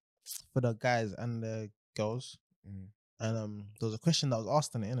yesterday for the guys and the girls. And there was a question that was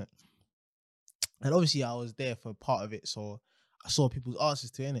asked on it, innit? And obviously I was there for part of it, so I saw people's answers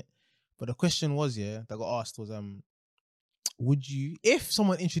to it, innit? But the question was, that got asked was, would you, if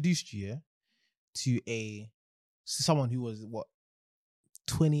someone introduced you, to someone who was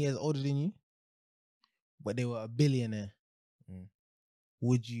 20 years older than you, but they were a billionaire,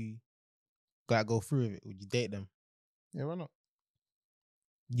 would you go through with it? Would you date them? Yeah, why not?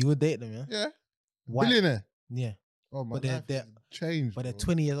 You would date them, yeah? Yeah. Why? Billionaire. Yeah. Oh, my But they're- life they're- has changed. but they're bro.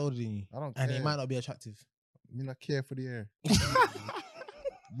 20 years older than you, I don't and care. they might not be attractive. I mean, I care for the air.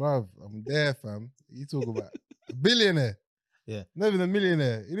 Bruv, I'm there, fam. You talk about a billionaire. Yeah. Not even a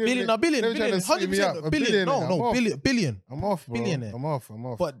millionaire. You Billion, never billion, trying to billion, sweep me up. 100%, A billion. No, billionaire. no, I'm off. billion. I'm off, bro. Billionaire. I'm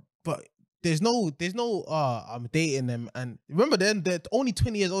off. But there's no I'm dating them, and remember they're only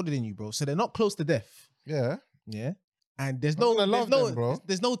 20 years older than you, bro. So they're not close to death. Yeah. Yeah. And there's I'm no gonna love them, bro.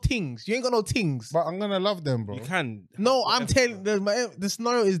 There's no things. You ain't got no things. But I'm gonna love them, bro. You can. No, I'm whatever, telling bro. the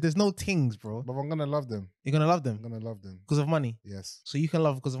scenario is there's no things, bro. But I'm gonna love them. You're gonna love I'm them gonna love them. because of money. Yes. So you can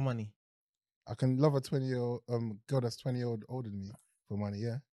love because of money. I can love a 20-year-old girl that's 20 years older than me for money,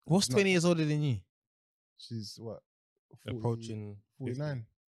 yeah. What's Not- 20 years older than you? She's what? 40, Approaching 49.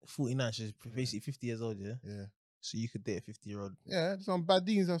 49. She's basically 50 years old, yeah. Yeah. So you could date a 50-year-old. Yeah, some bad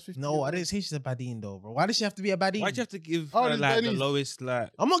deans that's 50. No, I didn't say she's a baddine though, bro. Why does she have to be a baddine? Why'd you have to give Oh, her, there's like the Benny's. lowest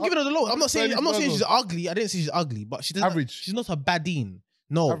like? I'm not giving her the low. I'm not saying Benny's she's ugly. I didn't say she's ugly, but she doesn't. Average. She's not a baddine.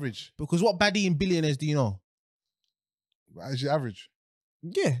 No, Average. because what baddine billionaires do you know? Is she average?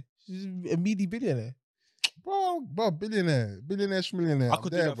 Yeah, she's a meaty billionaire. Bro, billionaire, schmillionaire. I I'm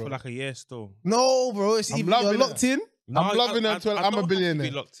could there, do that bro. for like a year still. No, bro, it's I'm either you're loving locked in. I'm loving her till I'm a don't have to be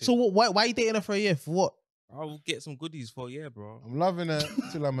billionaire. locked in. So why are you dating her for a year? For what? I'll get some goodies for a year, bro. I'm loving her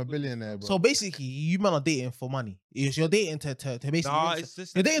till I'm a billionaire, bro. So basically, you man are dating for money. You're dating to basically. Nah, rinse it's her.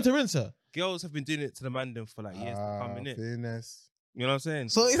 just You're dating to rinse her. girls have been doing it to the man them for like years to come in it. Finesse. You know what I'm saying?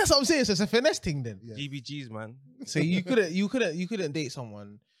 So that's what I'm saying. So it's a finesse thing then. Yeah. GBGs, man. So you couldn't date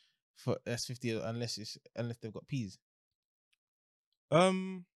someone for that's 50 unless they've got peas.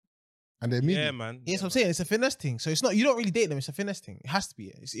 And they're media. Yeah, man. Yes, I'm saying it's a finesse thing. So it's not you don't really date them. It's a finesse thing. It has to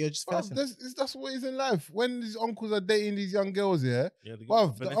be. You're just Bruv, finessing. that's what it is in life. When these uncles are dating these young girls, yeah, Yeah, they got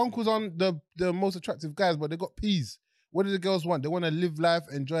bruv, the finesse. uncles aren't the most attractive guys, but they got peas. What do the girls want? They want to live life,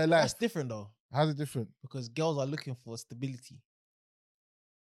 enjoy life. That's different though, How's it different? because girls are looking for stability.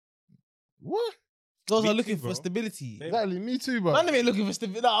 What? Girls Me are too, looking bro. for stability. Babe. Exactly, me too, bro. Man, ain't looking for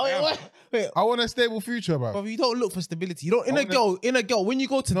stability. No, wait. I want a stable future, bro. But you don't look for stability. You don't I in a girl when you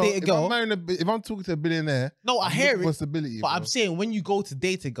go to No, date a girl. if I'm talking to a billionaire, No, I I'm hear looking for it. stability. But bro. I'm saying when you go to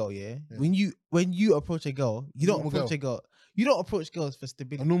date a girl, yeah, Yeah. when you approach a girl, you don't Normal approach girl. a girl. You don't approach girls for a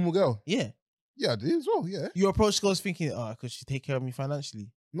stability. normal girl. Yeah, Yeah, I do as well. Yeah, you approach girls thinking, could she take care of me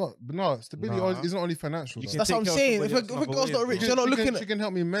financially? no, stability Nah. isn't only financial. You though. can That's take what I'm care of saying. somebody If else a girl's another not way, rich, bro. you're not She looking can, at. she can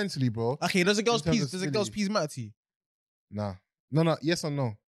help me mentally, bro. Okay, does a girl's in terms peas? of Does a girl's stability. peas matter to you? Nah, no, yes or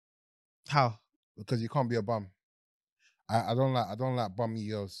no? How? Because you can't be a bum. I don't like bummy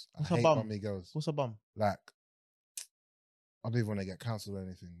girls. I What's a hate bum? bummy girls. What's a bum? Like, I don't even want to get cancelled or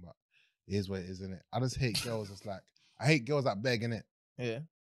anything, but it is what it is, isn't it? I just hate girls. It's like I hate girls that beg in it Yeah.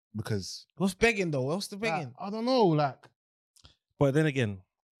 because What's begging though? What's the begging? I don't know. Like, But then again,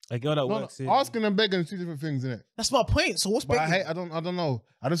 a girl that no, works in asking and begging is two different things, innit? That's my point. So what's But begging? I don't know.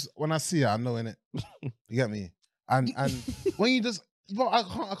 I just when I see it, I know innit. You get me? And when you just, bro, I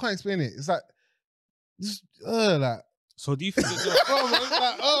can't explain it. It's like just like. So do you think the girl? Bro, it's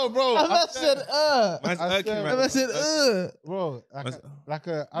like, oh, bro. I said, Man's I irking, said- man. I said, Bro, Man's- I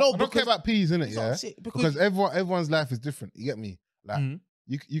No, don't care because- about peas, innit, That's what I'm yeah? saying, Because everyone's life is different. You get me? Like, Mhm.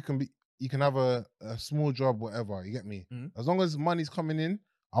 you can have a small job, whatever. You get me? Mhm. As long as money's coming in,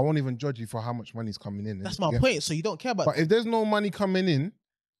 I won't even judge you for how much money's coming in. That's innit? my You get me? point. So you don't care about. But if there's no money coming in,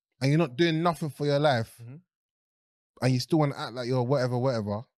 and you're not doing nothing for your life, Mhm. and you still want to act like you're whatever,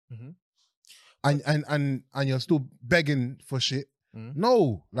 Mhm. and you're still begging for shit, Mhm.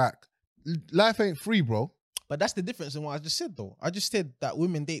 no, like life ain't free, bro. But that's the difference in what I just said, though. I just said that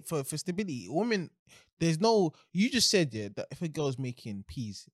women date for stability. Women, there's no. You just said that if a girl's making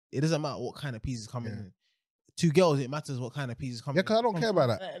peas, it doesn't matter what kind of peas is coming Yeah. in. To girls, it matters what kind of peas is coming. Yeah, 'cause I don't from. care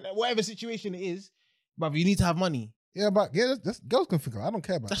about that. Whatever situation it is, but you need to have money. Yeah, but yeah, that's girls can think of it. I don't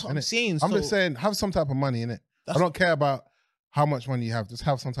care about That's that, what I'm innit? saying. I'm So- just saying, have some type of money in it. I That's- don't care about how much money you have. Just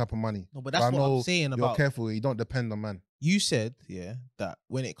have some type of money. No, but So that's I what know I'm saying you're about. careful. You don't depend on man. You said, yeah, that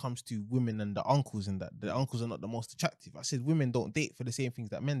when it comes to women and the uncles and that, the uncles are not the most attractive. I said women don't date for the same things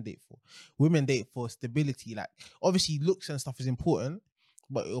that men date for. Women date for stability. Like, obviously, looks and stuff is important,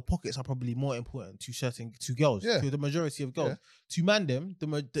 but your pockets are probably more important to girls, Yeah. to the majority of girls. Yeah. To man them,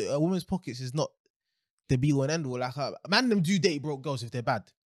 a woman's pockets is not the be all and end all. Like, man them do date broke girls if they're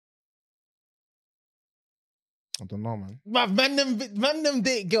bad. I don't know, man. Bruv, man them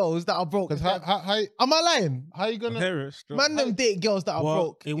date girls that are broke. Because if they're- Am I lying? how you gonna? Hear it straight. Man them date girls that are Well,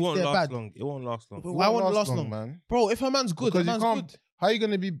 broke. it if won't they're last bad. long. It won't last long. But why won't it last long? man? Bro, if a man's good, Because a you man's can't. good. How you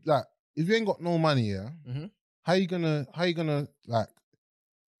gonna be like? If you ain't got no money, yeah. Mhm. How you gonna like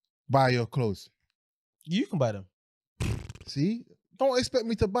buy your clothes? You can buy them. See, Don't expect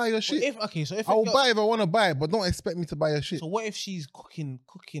me to buy your shit. If I will buy if I want to buy it, but don't expect me to buy your shit. So what if she's cooking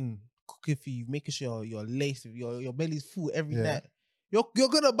for you, making sure your lace, your belly's full every night? You're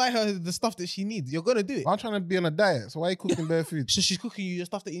gonna buy her the stuff that she needs. You're gonna do it. I'm trying to be on a diet, so why are you cooking bare food? So she's cooking you your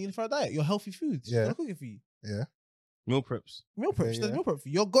stuff that you need for a diet, your healthy food. She's gonna cook it for you. Yeah. Meal preps. Meal prep. Okay, She does yeah. meal prep for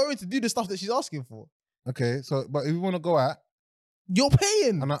you. You're going to do the stuff that she's asking for. Okay, so but if we want to go out, You're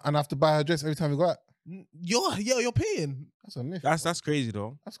paying. and I have to buy her dress every time we go out, You're paying. that's a myth. That's crazy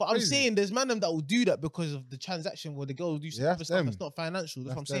though. That's But crazy. I'm saying there's man them that will do that because of the transaction where the girl will do some Yeah, other that's stuff them. that's not financial.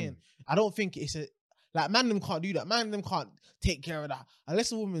 That's what I'm That's them. saying. I don't think it's like man them can't do that. Man them can't take care of that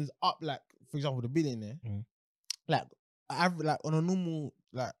unless a woman's up, like for example the billionaire, like on a normal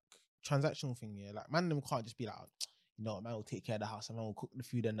like transactional thing. Yeah, like man them can't just be like, you know, man will take care of the house and man will cook the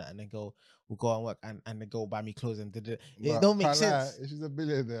food and that, and then we'll go and work and then go buy me clothes and it don't make Can't lie, sense. if she's a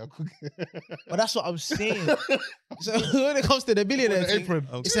billionaire, But that's what I'm saying. So when it comes to the billionaire thing, apron.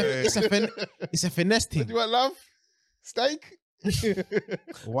 it's a finesse Do thing. you want love? Steak?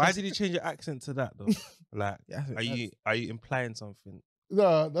 Why did you change your accent to that though? Like, Yeah, are you implying something?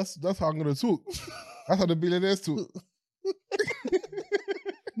 No, that's how I'm gonna talk. That's how the billionaires talk.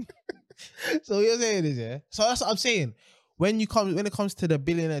 So what you're saying is, yeah. So that's what I'm saying. When it comes to the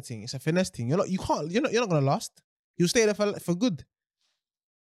billionaire thing, it's a finesse thing. You're not gonna last. You'll stay there for good.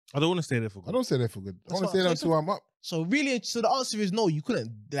 I don't want to stay there for I good. don't say that for good. I That's want to what stay I'm there saying. until I'm up. So really, so the answer is no. You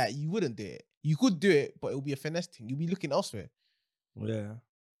couldn't. Like you wouldn't do it. You could do it, but it will be a finesse thing. You'll be looking elsewhere. Yeah.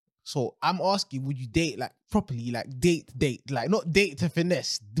 So I'm asking, would you date like properly, like date, like not date to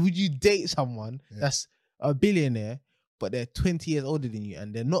finesse? Would you date someone that's a billionaire, but they're 20 years older than you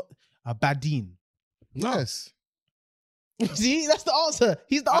and they're not a badine? No. Yes. See, that's the answer.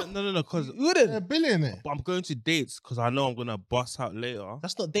 He's the answer. No, because You wouldn't. They're a billionaire. I'm going to dates because I know I'm gonna bust out later.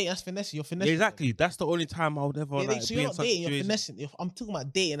 That's not dating. That's finessing. You're Yeah, finessing. exactly. That's the only time I would ever Yeah, like so be you're in not such a dating. You're situation. finessing. I'm talking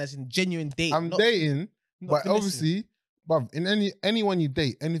about dating as in genuine dating. I'm not- dating, not but finessing. obviously, bruv, in anyone you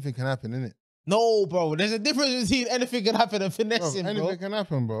date, anything can happen, innit? No, bro. There's a difference between anything can happen and Bruv, finessing, anything bro. can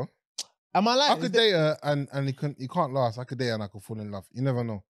happen, bro. Am I lying? I could date her and it can't last. I could date her and I could fall in love. You never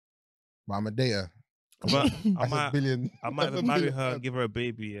know. But I'm a dater. But I That's a might billion. even that's a marry billion her and man. give her a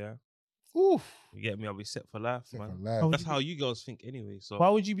baby. Yeah, Oof. you get me? I'll be set for life, Set man. for life. That's how you girls think, anyway. So, Why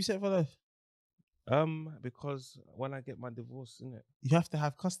would you be set for life? because when I get my divorce, innit? You have to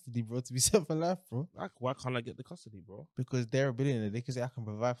have custody, bro, to be set for life, bro. Like, why can't I get the custody, bro? Because they're a billionaire. They can say, I can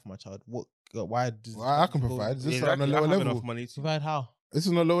provide for my child. What? Why does Well, I can provide. This is on a Exactly, I lower have level. enough money to. Provide how? This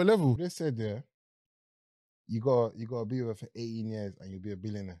is on a lower level. They said there, you got to be with her for 18 years and you'll be a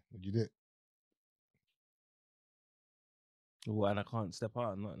billionaire. Would you do it? What, and I can't step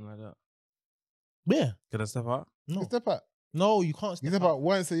out, nothing like that. Yeah. Can I step out? No. You step out. No, you can't You step step out. out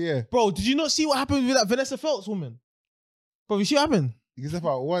once a year. Bro, did you not see what happened with that Vanessa Feltz woman? Bro, you see what happened? You can step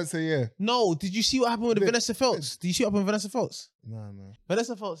out once a year. No, did you see what happened with the Did- Vanessa Feltz? Did you see what happened with Vanessa Feltz? No.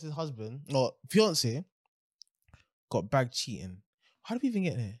 Vanessa Feltz' husband, or fiance, got bagged cheating. How did we even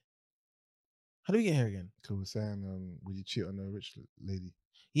get here? How did we get here again? So we're saying, would you cheat on a rich lady?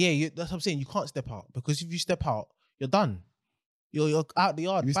 Yeah, that's what I'm saying. You can't step out because if you step out, you're done. You're out the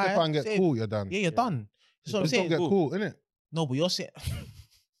yard. If you Bye. step out and get Save. caught, you're done. Yeah, you're done. That's what I'm Just don't saying. get caught, innit? No, but you're saying,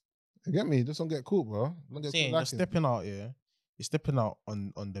 You get me? Just don't get caught, bro. Don't get saying caught you're lacking. stepping out. Yeah, you're stepping out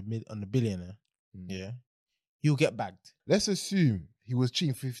on the billionaire. Mm. Yeah, you'll get bagged. Let's assume he was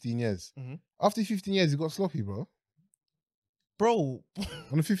cheating 15 years. Mhm. After 15 years, he got sloppy, bro. Bro,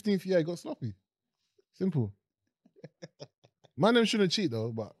 On the 15th year, he got sloppy. Simple. Man, them shouldn't cheat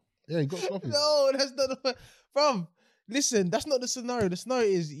though, but yeah, he got sloppy. no, that's not the bro. Listen, that's not the scenario. The scenario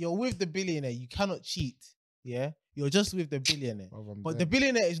is you're with the billionaire. You cannot cheat. Yeah, you're just with the billionaire. Bruv, I'm But the saying.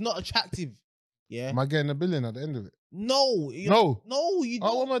 billionaire is not attractive. Yeah. Am I getting a billion at the end of it? No. No, you Oh,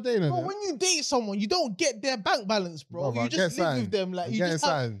 don't. what am I doing? Bro, when you date someone, you don't get their bank balance, bro. Bruv, You I just get live sign. with them. Like I'm you getting just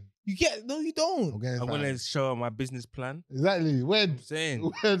have, signed. you get no, you don't. I'm getting I'm signed. gonna show her my business plan. Exactly. When? I'm saying.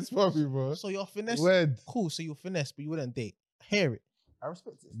 When's probably, bro? So you're finesse. When? Cool. So you're finesse, but you wouldn't date. Hear it. I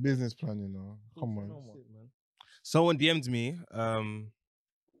respect it. Business plan, you know. Come on. Someone DM'd me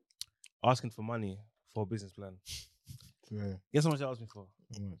asking for money for a business plan. Yeah. Guess how much they asked me for?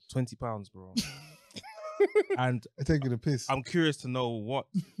 How much? £20, bro. And I take it a piss. I'm curious to know what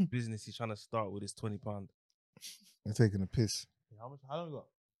business he's trying to start with his £20. I'm taking a piss. How much? How long you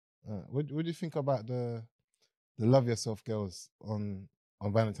got? What do you think about the love yourself girls on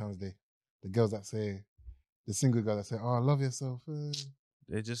Valentine's Day? The girls that say, the single girls that say, "Oh, love yourself."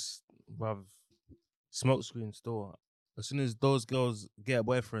 They're just, bruv, smoke screen store. As soon as those girls get a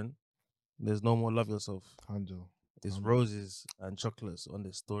boyfriend, there's no more love yourself. Hanjo. It's roses and chocolates on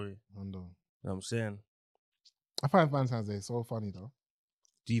this story. Hanjo. You know what I'm saying? I find Valentine's Day so funny though.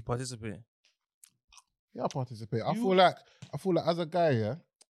 Do you participate? Yeah, I participate. I You- feel like as a guy, yeah,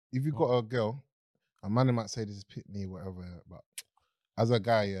 if you got a girl, a man might say this is pick me, whatever, yeah, but as a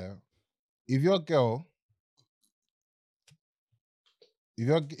guy, yeah, if your girl,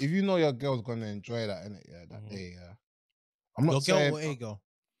 if you know your girl's gonna enjoy that, innit, yeah, that day, yeah. I'm not Your saying girl or a girl?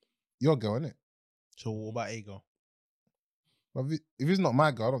 your girl, innit? So what about a girl? But if it's not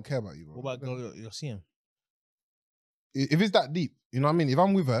my girl, I don't care about you, bro. What about girl you're seeing? If it's that deep, you know what I mean? If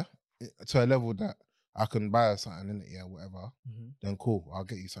I'm with her to a level that I can buy her something, innit, yeah, whatever, then cool, I'll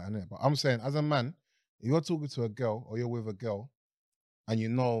get you something, innit? But I'm saying, as a man, if you're talking to a girl or you're with a girl and you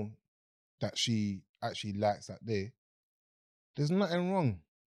know that she actually likes that day, there's nothing wrong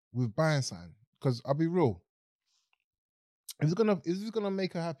with buying something. Because I'll be real, if it's gonna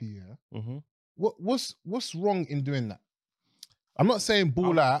make her happy, yeah, what's wrong in doing that? I'm not saying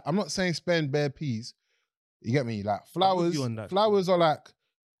ball out, I'm not saying spend bare peas. You get me? Like I'm with flowers, you on that. flowers are like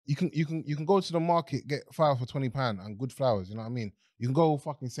you can go to the market, get flowers for £20 and good flowers, you know what I mean? You can go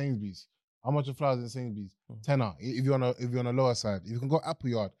fucking Sainsbury's. How much are flowers in Sainsbury's? Tenner. If you're on the lower side. You can go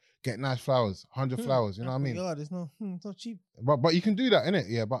Appleyard, get nice flowers, 100 flowers, you know what I mean? Yeah, it's not cheap. But you can do that, innit?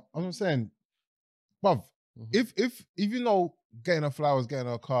 Yeah, but I'm saying, bruv, if you know getting her flowers, getting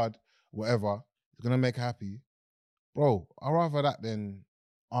her a card, whatever, is gonna make her happy, bro, I'd rather that than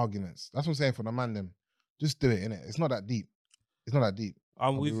arguments. That's what I'm saying for the man them. Just do it, innit? It's not that deep. It's not that deep.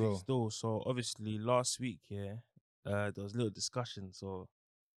 I'm I'll be with you real. still. So obviously last week, yeah, there was a little discussion. So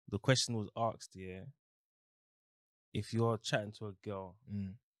the question was asked, yeah, if you're chatting to a girl,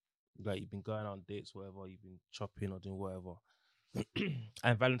 like you've been going on dates, whatever, you've been shopping or doing whatever,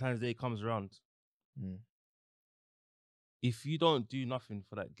 and Valentine's Day comes around, if you don't do nothing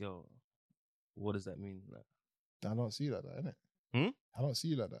for that girl, what does that mean? Like, I don't see you like that, innit? I don't see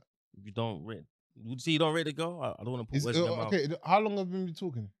you like that. if you don't rate, would you say you don't rate the girl? I don't want to put words in her mouth. Okay, how long have we been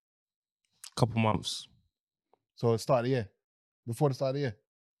talking? Couple months. So start of the year. Before the start of the year.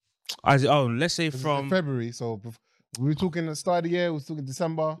 Let's say 'Cause it's from in February, so we were talking at the start of the year, we were talking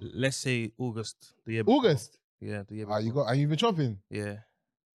December. let's say August, the year before. August. Yeah, the year before. You've been shopping? Yeah.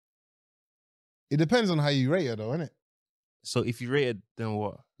 It depends on how you rate her though, innit? So if you rated, then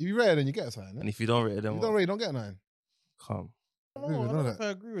what? If you rate her, then you get her something. And if you don't rate it, If then you what? don't rate, don't get nothing. Come. I don't don't even know know if that. I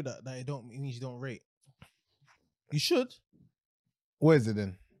agree with that. It means you don't rate. You should. Where is it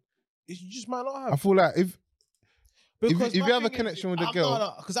then? You just might not I have. feel like if Because you my have a thing is, connection with the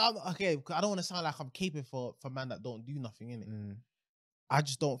girl, because I'm okay. Because I don't want to sound like I'm caping for man that don't do nothing in it. I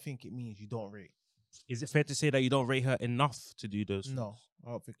just don't think it means you don't rate. Is it fair to say that you don't rate her enough to do those? No,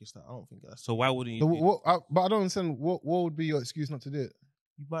 I don't think it's that. I don't think that's. So why wouldn't you? but I don't understand what would be your excuse not to do it.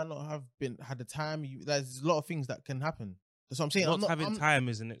 You might not have had the time. There's a lot of things that can happen. That's what I'm saying. Not having time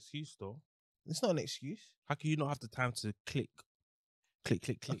is an excuse, though. It's not an excuse. How can you not have the time to click?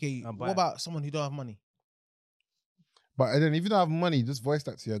 Okay, and buy? what about someone who don't have money? But then if you don't have money, just voice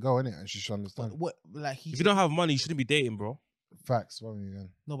that to your girl, innit? And she should understand. What like he? If you don't have money, you shouldn't be dating, bro. Facts. What again?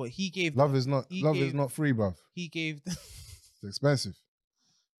 No, but he gave. Love is not free, bruv. He gave. It's expensive.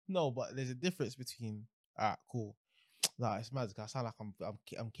 No, but there's a difference between. Alright, cool. Nah, it's mad. 'Cause I sound like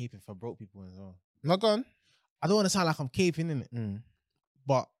I'm caping for broke people as well. Not gone. I don't want to sound like I'm caping in it,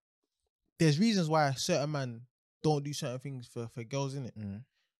 but there's reasons why certain men don't do certain things for girls in it,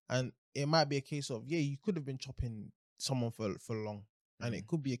 and it might be a case of you could have been chopping someone for long, and it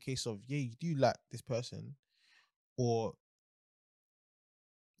could be a case of you do like this person, or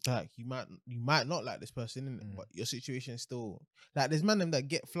like you might not like this person in it, but your situation is still like there's men them that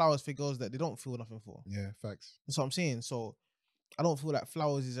get flowers for girls that they don't feel nothing for. Yeah, facts. That's what I'm saying. So I don't feel like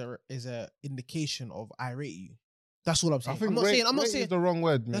flowers is a indication of I rate you. That's all I'm saying. I'm not saying is the wrong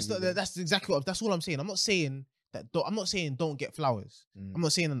word. That's exactly what. That's all I'm saying. I'm not saying that. I'm not saying don't get flowers. I'm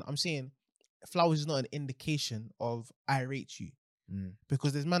not saying. I'm saying flowers is not an indication of I rate you,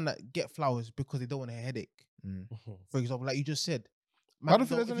 because there's men that get flowers because they don't want a headache. For example, like you just said, I don't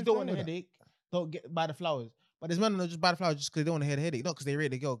feel if you don't want a headache, don't buy the flowers. But there's men that just buy the flowers just because they don't want to hear the headache, not because they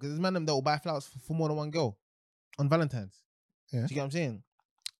rate the girl. Because there's men that will buy flowers for more than one girl on Valentine's. Yeah. Do you get what I'm saying?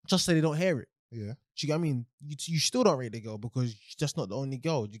 Just so they don't hear it. Yeah. Do you get what I mean? You still don't rate the girl because she's just not the only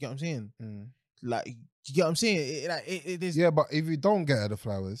girl. Do you get what I'm saying? Like, do you get what I'm saying? It is. Yeah, but if you don't get her the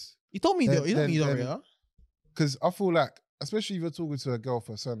flowers, You told me though. You told me you don't rate her. Because I feel like, especially if you're talking to a girl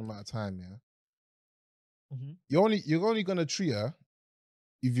for a certain amount of time, you're only gonna treat her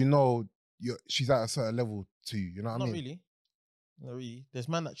if you know she's at a certain level to you. You know what I mean? Not really. There's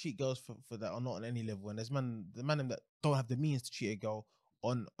men that treat girls for that are not on any level, and there's the man that don't have the means to treat a girl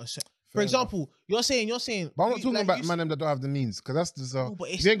on a For example, you're saying, But I'm not you- talking like, about you man them that don't have the means, because that's just No, but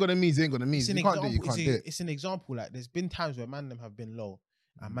if you ain't got the means, you ain't got the means. it's an You can't do it, you example. can't do it. It's an example. Like there's been times where man them have been low,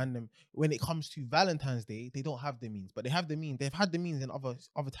 Mm. and man them when it comes to Valentine's Day, they don't have the means, but they have the means. They've had the means in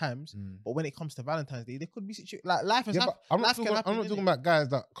other times, but when it comes to Valentine's Day, there could be like life has Yeah, happened. but I'm not Life talking. can happen, I'm not talking innit? about guys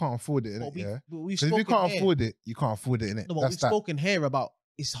that can't afford it. But Innit? Yeah. we've Because if you spoken can't here. afford it, you can't afford it. Innit? No, but That's we've that. spoken here about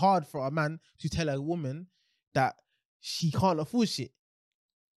it's hard for a man to tell a woman that she can't afford shit.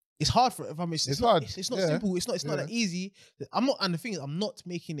 It's hard for it's It's not, hard. It's not Yeah. simple. It's not Yeah. that easy. I'm not, and the thing is, I'm not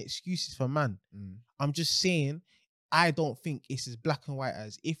making excuses for man. I'm just saying, I don't think it's as black and white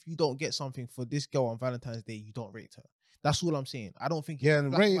as if you don't get something for this girl on Valentine's Day, you don't rate her. That's all I'm saying. I don't think. Yeah, it's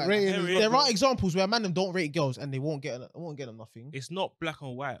and black and white. rating is There not- are examples where man them don't rate girls and they won't get them nothing. It's not black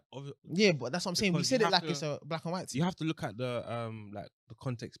and white. Yeah, but that's what I'm saying. We Because said you it have like it's a black and white thing. You have to look at the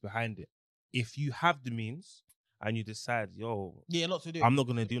context behind it. If you have the means and you decide, yo, Yeah, not to do. I'm not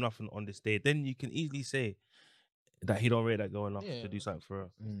gonna do nothing on this day, then you can easily say that he don't rate that girl enough Yeah. to do something for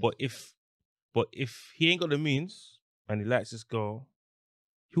her. Mm. But if he ain't got the means and he likes this girl,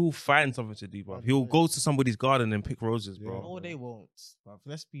 he will find something to do, bro. He'll go to somebody's garden and pick roses, bro. No, they won't. Bruv.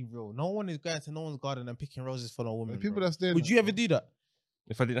 Let's be real. No one is going to no one's garden and picking roses for no woman. The people bro. that's doing Would that, you ever bro. do that?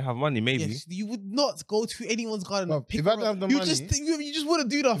 If I didn't have money, maybe. Yes, you would not go to anyone's garden Bruv, and pick if I a don't have the you money- just you just wouldn't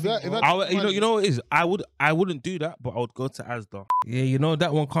do nothing. If bro. I- You know what it is? I wouldn't do that, but I would go to Asda. Yeah, you know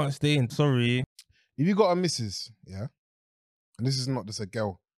that one can't stay in. Sorry. If you got a missus, yeah, and this is not just a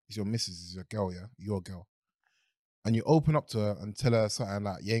girl, it's your missus, it's your girl, yeah, your girl, and you open up to her and tell her something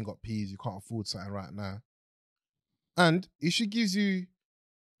like, you ain't got peas, you can't afford something right now, and if she gives you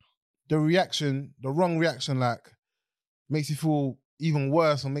the wrong reaction, like makes you feel even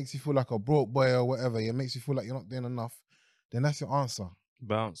worse or makes you feel like a broke boy or whatever, it makes you feel like you're not doing enough, then that's your answer.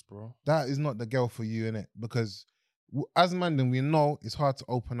 Bounce, bro. That is not the girl for you, innit? Because as man, then we know it's hard to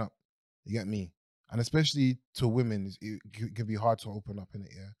open up. You get me? And especially to women, it can be hard to open up, innit?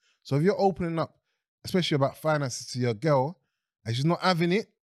 Yeah. So if you're opening up, especially about finances to your girl, and she's not having it,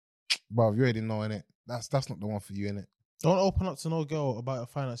 bruv, you already know, innit? That's not the one for you, innit? Don't open up to no girl about your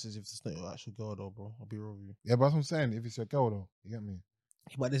finances if it's not your actual girl, though, bro. I'll be real with you. Yeah, but that's what I'm saying. If it's your girl, though, you get me?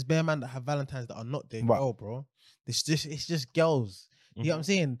 But there's bare man that have Valentines that are not their But- girl, bro. It's just girls. You know what I'm Mhm.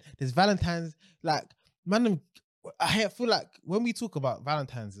 saying? There's Valentines, like, man, I feel like when we talk about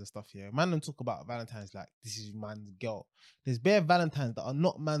Valentines and stuff, yeah, man, them talk about Valentines like this is man's girl. There's bare Valentines that are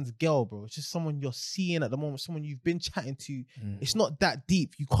not man's girl, bro. It's just someone you're seeing at the moment, someone you've been chatting to. It's not that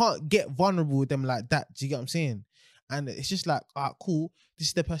deep. You can't get vulnerable with them like that. Do you get what I'm saying? And it's just like, cool. This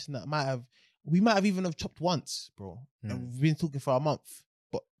is the person that we might have even have chopped once, bro. And we've been talking for a month,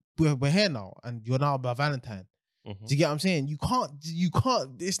 but we're here now, and you're now about Valentine. Mhm. Do you get what I'm saying? You can't.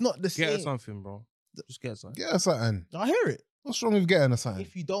 It's not the Get her same. something, bro. Just get her something. Get her something. I hear it. What's wrong with getting her something?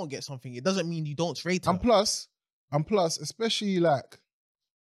 If you don't get something, it doesn't mean you don't rate her. And plus, especially like,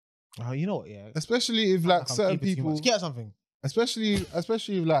 Oh, you know what? Yeah. especially if I'm like certain keeping too much. people, Get her something. especially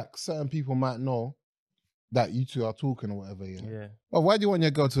if like certain people might know that you two are talking or whatever. Yeah. Yeah. Well, why do you want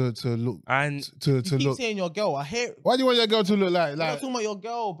your girl to look And to You keep look? saying your girl. I hear it. Why do you want your girl to look We're not like? talking about your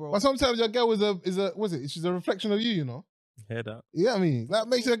girl, bro. But sometimes your girl she's a reflection of you. You know. hear that. You get what I mean? Like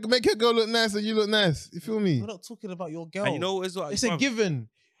make your girl look nice and you look nice. You feel me? We're not talking about your girl. And you know what? What? It's a given.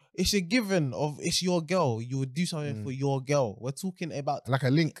 It's a given of it's your girl. You would do something for your girl. We're talking about Like a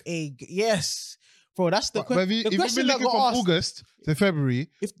link. yes, bro. That's the But question. if The you've question been that looking from got asked. August to February,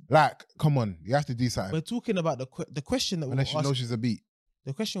 like, come on, you have to do something. We're talking about the question that we were Unless you know asking. she's a beat.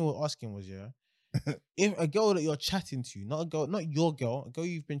 The question we were asking was, yeah, if a girl that you're chatting to, not your girl, a girl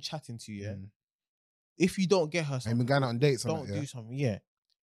you've been chatting to, yeah, if you don't get her And something, been going out on dates and don't that, yeah? do something, yeah,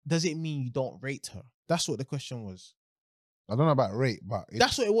 does it mean you don't rate her? That's what the question was. I don't know about rate, but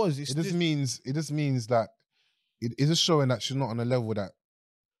That's what it was. it just means that it's just showing that she's not on a level that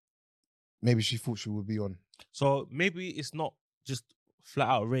maybe she thought she would be on. So maybe it's not just flat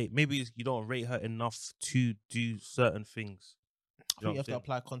out rate. Maybe you don't rate her enough to do certain things. I think you have to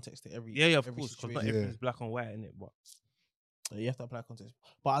apply context to every. Yeah, of every course, because situation. not everything's black and white in it. But You have to apply context.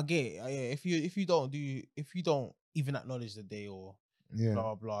 But I get it. Yeah, if you don't even acknowledge the day or Yeah.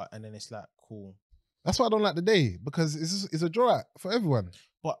 blah blah, and then it's like cool. That's why I don't like the day, because it's a draw out for everyone.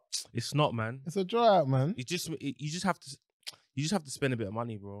 But it's not, man. It's a draw out, man. You just have to spend a bit of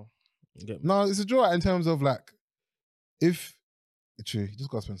money, bro. You get me? No, it's a draw out in terms of like, if true, you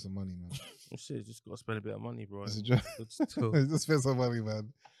just gotta spend some money, man. Oh, shit, just gotta spend a bit of money, bro. It's a draw. Still. Just spend some money,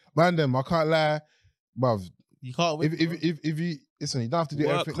 man. Man, them, I can't lie, bruv. you can't wait. If you listen, you don't have to do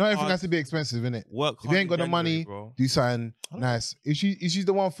Work everything. Not everything hard. has to be expensive, innit? Work If you hard ain't got the in money, January, bro. do something nice. If she's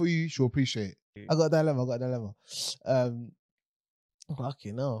the one for you, she'll appreciate it. I got a dilemma.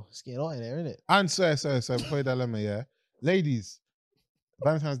 Okay, no, it's getting hot in there, isn't it? And sorry, before you dilemma, yeah. Ladies,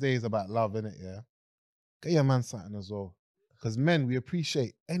 Valentine's Day is about love, innit, yeah? Get your man something as well. Because men, we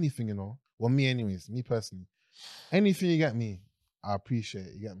appreciate anything, you know. Well, me anyways, me personally. Anything you get me, I appreciate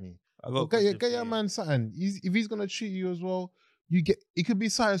it, you get me? I got Well, a question get for your you. man something. If he's gonna treat you as well, it could be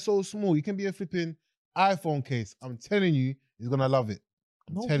something so small. You can be a flipping iPhone case. I'm telling you, he's gonna love it.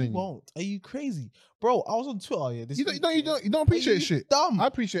 I'm No, he telling you. won't. Are you crazy, bro? I was on Twitter. Yeah, this You week, don't appreciate Are you shit. dumb, I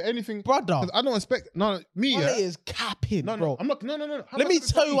appreciate anything, brother. because I don't expect me. Wale Yeah, is capping, no, bro. I'm not. No. How Let am I me capping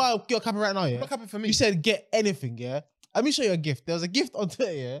for tell you me? why you're capping right now. I'm Yeah, not capping for me. you said get anything. Yeah, let me show you a gift. There was a gift on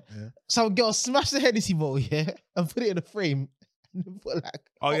Twitter. Yeah, Yeah. some girl smashed the Hennessy bottle. Yeah, and put it in a frame. And then put like,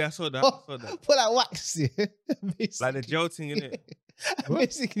 Oh yeah, I saw that. I saw that. put like wax. Yeah, Like the basically. gel thing, innit? I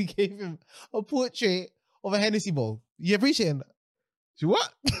basically gave him a portrait of a Hennessy bottle. You appreciate that? She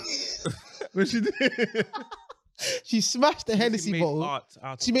what? What she did? She smashed the Hennessy bottle.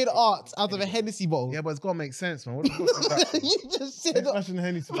 She made art out of a Hennessy bottle. Yeah, but it's gotta make sense, man. What the fuck is that? Bro? You just said Who's smashing the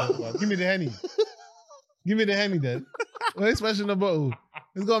Henny to bottle, bro? Give me the Henny. Give me the Henny then. Why smashing the bottle?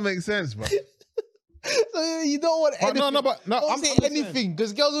 It's gotta make sense, bro. So you don't want anything. Don't say anything,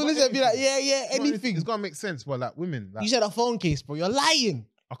 because girls will listen and be like, yeah, anything. It's gotta make sense, but like women, like, You said a phone case, bro. You're lying.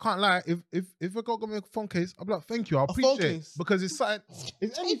 I can't lie. If a girl got me a phone case, I'll be like, thank you, I A phone appreciate it. case? Because it's something,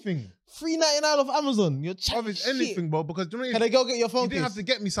 it's anything. $3.99 off Amazon. You're Bruv, chatting it's shit. anything, bro. Because do you know Can a girl get your phone you didn't case? have to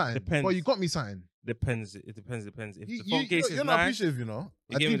get me something. Depends. But you got me something. Depends. It depends. If You, the phone case is you're not nice, appreciative, you know.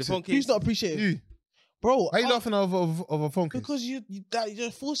 you give me the peeped phone it. case. Who's not appreciative? You. Bro, Why are you laughing of a phone case? because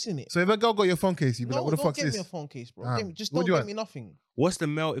you're forcing it. So if a girl got your phone case, you'd be like, what the don't fuck's get this? me a phone case, bro. Damn. Just What don't do you get want? me nothing. What's the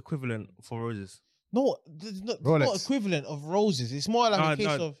male equivalent for roses? No, it's not Rolex. equivalent of roses. It's more like a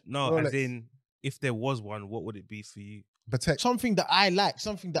case of No, Rolex. as in, if there was one, what would it be for you? Protect. something that I like,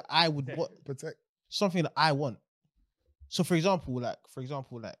 something that I would want, Protect. something that I want. So, for example,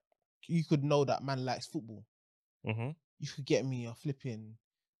 you could know that man likes football. Mm-hmm. You could get me a flipping,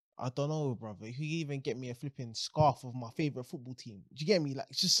 I don't know, brother. You could even get me a flipping scarf of my favorite football team. Do you get me? Like,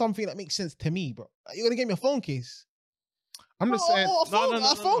 it's just something that makes sense to me, bro. Like, you're gonna get me a phone case. I'm just saying.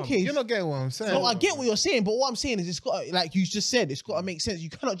 A phone case. You're not getting what I'm saying. No, I get what you're saying, but what I'm saying is it's got, like you just said, it's got to make sense. You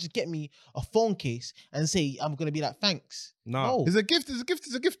cannot just get me a phone case and say I'm gonna be like thanks. No. It's a gift,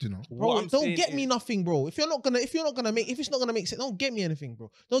 you know. Bro, What I'm don't saying get me is- nothing, bro. If it's not gonna make sense, don't get me anything, bro.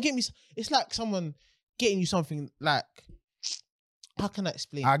 Don't get me. It's like someone getting you something like. How can I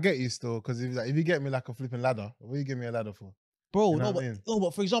explain, I get you still, because if you get me like a flipping ladder, what you give me a ladder for? bro? you know No, what but I mean? no,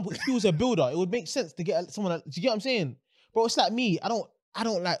 but for example, if you was a builder, it would make sense to get someone. Do you get what I'm saying, bro? It's like me. I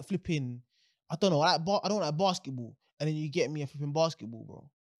don't like flipping. I don't know. I don't like basketball, and then you get me a flipping basketball, bro.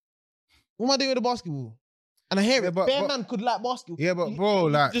 What am I doing with the basketball? And I hear Yeah, it. but- Bare but- man could like basketball. Yeah, but bro, You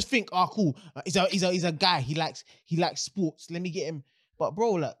like, just think, oh, cool. He's a guy. He likes sports. Let me get him. But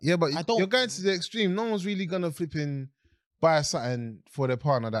bro, like, yeah, but I don't- you're going to the extreme. No one's really gonna flipping buy something for their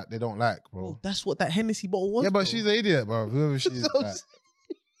partner that they don't like, bro. bro, that's what that Hennessy bottle was. Yeah, but bro. she's an idiot, bro. Whoever she is. So- like.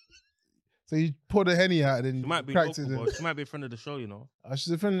 So you pour the Henny out and then She might be cracked local, it. bro. She might be a friend of the show, you know.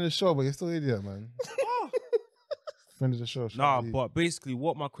 She's a friend of the show, but you're still an idiot, man. Friend of the show. Nah, but basically,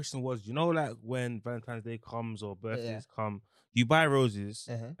 what my question was, you know, like when Valentine's Day comes or birthdays come, you buy roses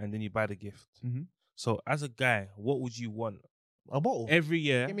Uh-huh. and then you buy the gift. Mhm. So, as a guy, what would you want A bottle. every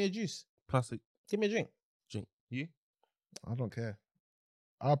year? Give me a juice. Plus, Give me a drink. you. I don't care.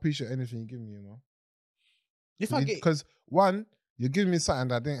 I appreciate anything you give me, you know. If I get, Because one, you're giving me something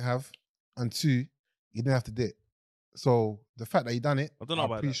that I didn't have, and two, you didn't have to do it. So the fact that you done it, I don't know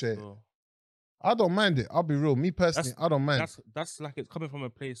about appreciate that. it. So I don't mind it. I'll be real. Me personally, I don't mind. that's like it's coming from a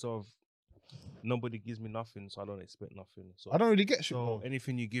place of nobody gives me nothing, so I don't expect nothing. So I don't really get shit, So bro.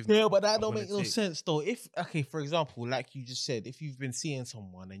 anything you give me, yeah, but that I'm don't gonna make no take. sense though. If okay, for example, like you just said, if you've been seeing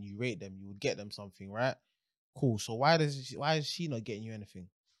someone and you rate them, you would get them something, right? Cool. So why is she not getting you anything?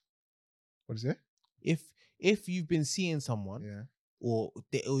 What is it? If you've been seeing someone Yeah, or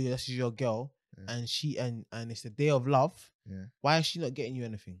this is your girl Yeah. and she and it's the day of love, yeah. why is she not getting you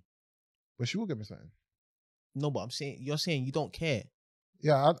anything? But she will get me something. No, but you're saying you don't care.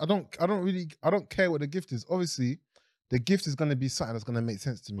 Yeah, I don't care what the gift is. Obviously, the gift is gonna be something that's gonna make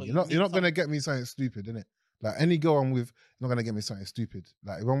sense to me. But You're you not need gonna something- get me something stupid, innit? Like any girl I'm with, you're not gonna get me something stupid.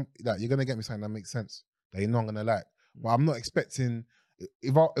 Like if you're gonna get me something that makes sense that you're not gonna like. But I'm not expecting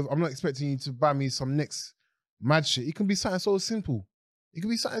if I'm not expecting you to buy me some next mad shit. It can be something so simple. It can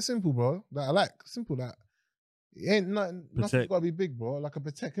be something simple, bro. That I like. Simple. That it ain't nothing gotta be big, bro. Like a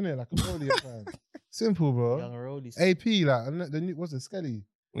Protect, innit? Like a Rollie or something. Simple, bro. Young Rollies. AP, like and the new what's the Skelly?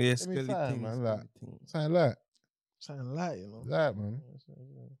 Yeah, Give me skelly time, things, man, like- skelly things. Something like Something like, you know. that, man.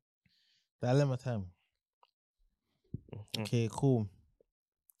 Dilemma time. Okay, cool.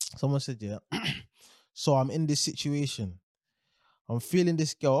 Someone said, yeah. So I'm in this situation. I'm feeling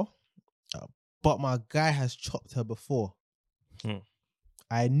this girl, but my guy has chopped her before.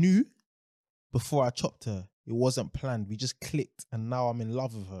 I knew before I chopped her, it wasn't planned. We just clicked and now I'm in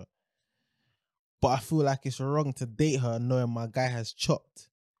love with her. But I feel like it's wrong to date her knowing my guy has chopped.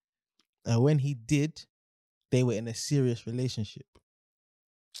 And when he did, they were in a serious relationship.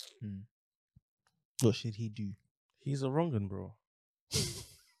 What should he do? He's a wrong'un, bro.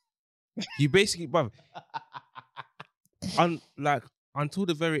 You basically, bruv, until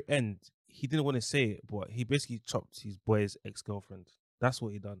the very end, he didn't want to say it, but he basically chopped his boy's ex-girlfriend. That's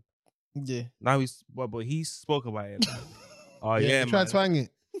what he done. Yeah. Now but he spoke about it. Like, oh yeah, Try man. to twang it.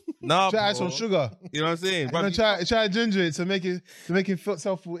 Nah, Try to add bro. some sugar. You know what I'm saying? You know, try to ginger it to make him feel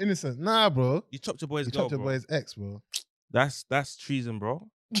self innocent. Nah, bro. You chopped your boy's You girl, chopped your bro. boy's ex, bro. That's treason, bro.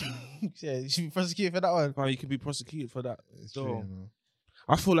 Yeah, you should be prosecuted for that one. Bro, you could be prosecuted for that. It's So, true, you know.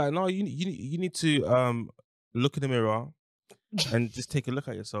 I feel like no, you need to look in the mirror and just take a look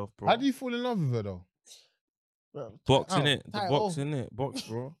at yourself, bro. How do you fall in love with her though? Box in Ow. it, the Tight box hole. in it, box,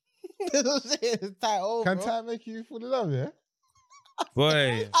 bro. That's what I'm saying. It's tight hole, Can bro. time make you fall in love? Yeah.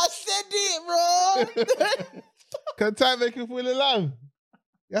 Boy, I said it, bro. Can time make you fall in love?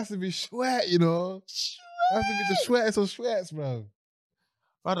 You have to be sweat, you know. You have to be the sweatest of sweats, bro.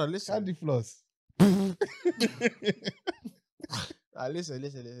 Brother, listen. Candy floss. Listen.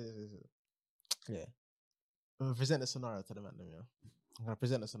 Yeah. I'm gonna present the scenario to the man, yeah. I'm gonna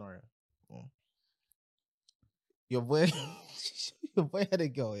present the scenario. Yeah. Your boy, your boy had a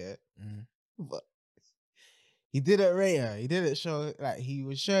girl, yeah. But he didn't rate her. He didn't show, like, he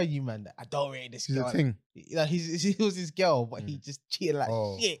was showing you, man, that I don't rate this She's girl. a thing. Like, he was his girl, but he just cheated like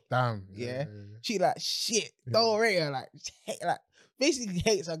shit. Damn. Yeah. Cheated like shit. Don't rate her. Like, basically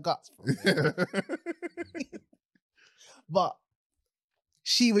hates her guts, bro. But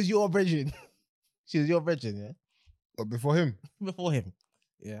she was your virgin. She was your virgin, yeah? But before him. Before him.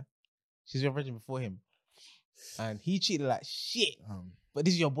 Yeah. She's your virgin before him. And he cheated like shit. But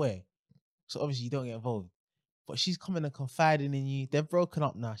this is your boy. So obviously you don't get involved. But she's coming and confiding in you. They're broken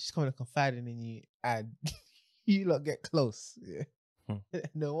up now. She's coming and confiding in you. And you lot get close. Yeah. And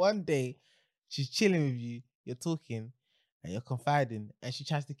then one day, she's chilling with you. You're talking. And you're confiding. And she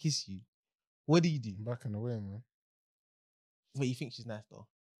tries to kiss you. What do you do? I'm back in the way, man. But you think she's nice though?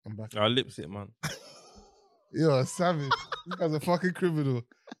 I'm back. our lips it, man. You're a savage. This guy's a fucking criminal.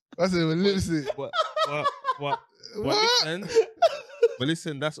 I said with lipstick. What? What? But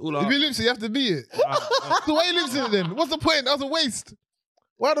listen, that's all. If you lipstick, you have to beat it. So why you lipstick it then? What's the point? That's a waste.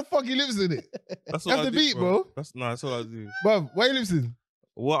 Why the fuck you lipstick it? That's You all have I to do, beat, bro. That's all I do. Bruv, why you lipstick?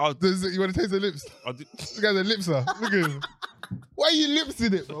 What I'll do, You want to taste the lips? I'll do. This guy's a lipser. Look at him. Why you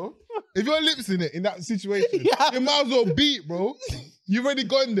lipsing it, bro? If you're lipsing it in that situation, Yeah. you might as well beat, bro. You've already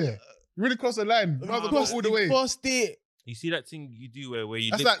gone there. You already crossed the line. You might as well go all the way. Crossed it. You see that thing you do where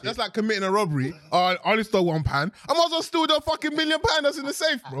you That's like committing a robbery. I only stole £1. I might as well steal the fucking £1 million that's in the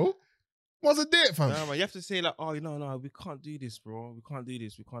safe, bro. Might as well do it, fam. Nah, man, you have to say like, oh, no, we can't do this, bro. We can't do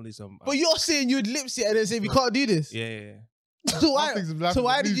this. We can't do some. But you're saying you'd lips it and then say we can't do this. yeah. So why? That thing's life So is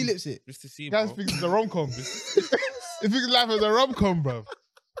why a did you movie. lips it? Just to see, Guys bro. thinks it's a rom-com. He thinks life is a rom-com, bro.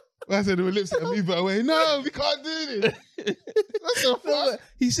 When I said they were lips and move it away. No, we can't do this. That's the fuck.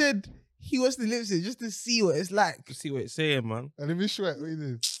 He said he wants to lips it just to see what it's like. To see what it's saying, man. And if you sweat, what you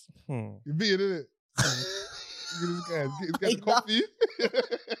do? Hmm. You beat it, innit? Look at this guy. He's getting the coffee.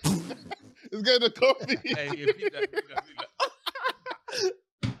 He's getting the coffee. Hey, yeah, beat that.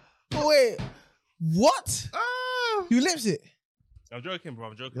 But wait, what? Ah. You lips it? I'm joking, bro.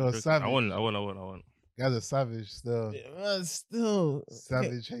 I'm joking. You're I'm joking. savage. I won. Guys are savage still. Man, still.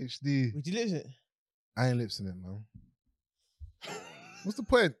 Savage HD. Would you lips it? I ain't lipsing it, man. What's the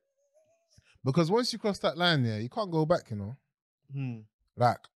point? Because once you cross that line, yeah, you can't go back, you know?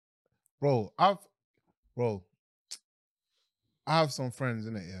 Like, bro, I have some friends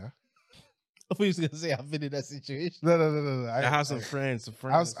in it, yeah? I thought you was going to say I've been in that situation. No. I have some friends.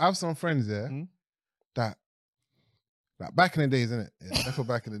 I have some friends, yeah, that like back in the days, innit? Yeah, definitely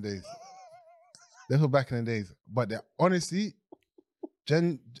back in the days. Definitely back in the days. But they're honestly,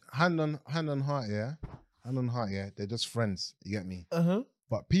 hand on heart, yeah? Hand on heart, yeah? They're just friends, you get me?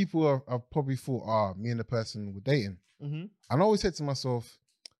 But people have probably thought, me and the person were dating. And I always said to myself,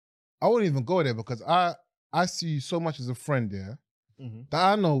 I wouldn't even go there because I see you so much as a friend, yeah? That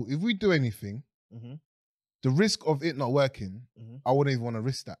I know if we do anything, the risk of it not working, I wouldn't even want to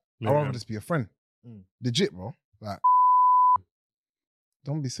risk that. I'd rather just be a friend. Legit, bro. Like,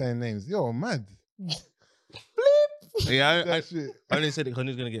 don't be saying names. Yo, mad. Yeah, That shit. I only said it because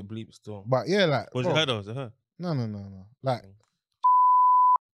he's gonna get bleeped still. But yeah, like, Was bro, it her though? Was it her? No. Like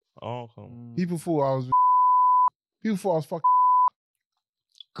Oh, okay. people thought I was fucking.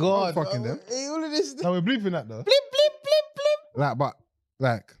 God, fucking them. Hey, all of this. Now we're bleeping that though. Blip, blip, blip, blip. Like, but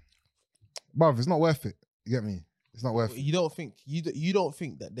like, bruv, it's not worth it. You get me? It's not worth it. You don't think you don't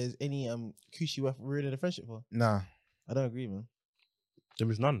think that there's any coochie worth ruining the friendship for? Nah. I don't agree, man. There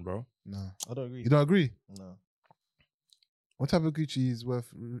is none, bro. Nah. I don't agree. You don't agree? No. What type of Gucci is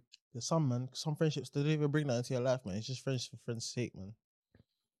worth? There's some, man. Some friendships, they don't even bring that into your life, man. It's just friends for friends' sake, man.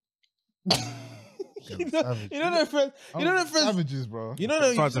 you know the friends. You know the friends. Savages, bro. You know that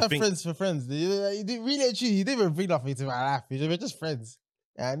you Trying just to have think. friends for friends. You didn't really actually. You didn't even bring nothing to my life. We're just friends.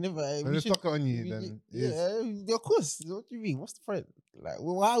 I never. When we they should- stuck it on you, we- then it is. yeah, of course. What do you mean? What's the friend? Like,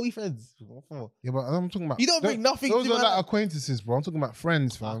 why are we friends? What for? Yeah, but I'm talking about. You don't bring nothing Those to are my like life. acquaintances, bro. I'm talking about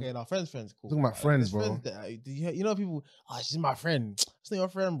friends, fam. Okay, now friends, cool. Talking about friends, There's bro. That, you know people. Oh, she's my friend. It's not your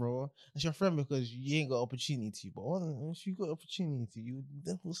friend, bro. It's your friend because you ain't got opportunity to. But once you got opportunity to, you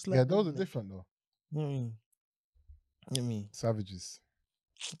definitely slap. Yeah, those are them, innit? different though. You know what I mean? You know what I mean? Savages.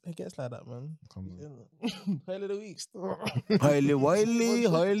 It gets like that, man. Come on. Hell of the week, still. Highly wily.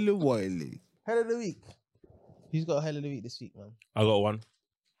 Hell of the week. Who's got a hell of the week this week, man? I got one.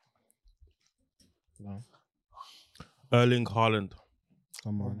 No. Erling Haaland,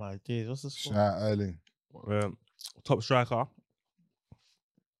 Come Oh on. my days, what's the score? Shout out Erling. top striker.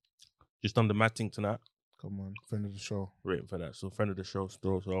 Just done the mad thing tonight. Come on. Friend of the show. Rating for that. So friend of the show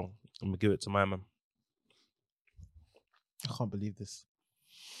still. So I'm gonna give it to my man. I can't believe this.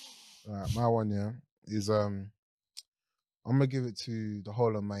 Alright, my one, yeah, is I'm gonna give it to the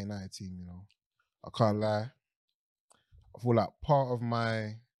whole of my United team, you know. I can't lie. I feel like part of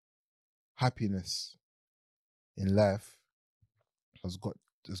my happiness in life has got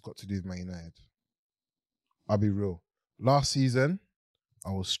to do with Man United. I'll be real. Last season,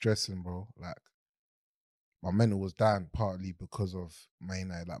 I was stressing, bro. Like, my mental was down partly because of Man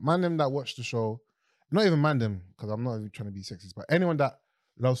United. Like, man them that watch the show, not even man them, because I'm not even trying to be sexist, but anyone that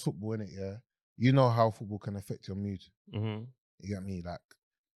loves football, innit, yeah? You know how football can affect your mood. Mm-hmm. You get me? Like,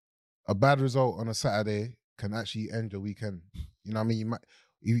 a bad result on a Saturday can actually end your weekend. You know what I mean?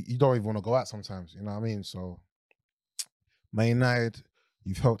 You don't even want to go out sometimes. You know what I mean? So, Man United,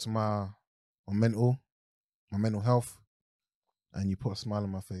 you've helped my mental health, and you put a smile on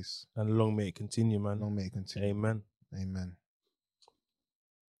my face. And long may it continue, man. Long may it continue. Amen. Amen.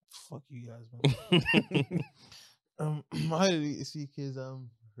 Fuck you guys, man. My highlight this week is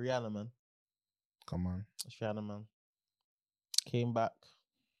Rihanna, man. Come on. It's Rihanna, man. Came back,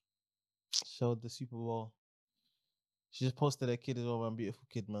 showed the Super Bowl. She just posted her kid as well, man. Beautiful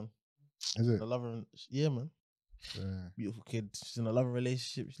kid, man. Is it? I love her. Yeah, man. Yeah. Beautiful kid. She's in a loving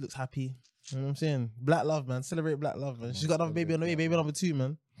relationship. She looks happy. You know what I'm saying? Black love, man. Celebrate black love, man. She's got another baby on the way. Baby number 2,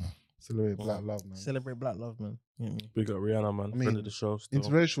 man. Celebrate black love, man. Celebrate black love, man. You know what I mean? Big up Rihanna, man. I mean, Friend of the show still.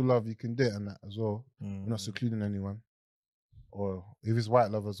 Interracial love, you can date and that as well. We're Mm. not secluding anyone. Or if it's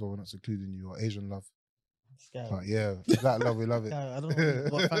white love as well, we're not secluding you. Or Asian love. Sky. But yeah, black love, we love it. Sky, I don't know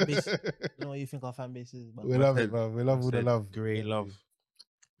what fan base. I don't know what you think our fan base is, but We love it, bro. We love all the Said love. Great love.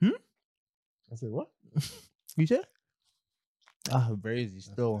 I said, what? you said? Brazy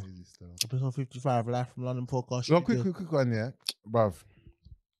still. Crazy still. Episode 55, live from London Podcast. Well, Studio. quick one, yeah. Bruv.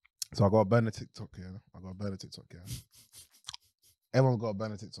 So I got to burn the TikTok, yeah. Everyone got to burn the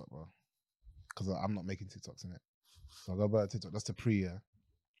TikTok, bro. Because I'm not making TikToks in it. So I got to burn the TikTok. That's the pre, yeah.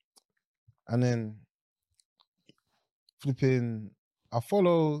 And then flipping, I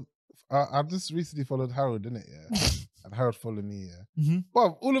just recently followed Harold, didn't it, yeah? And Harold followed me, yeah. Mhm.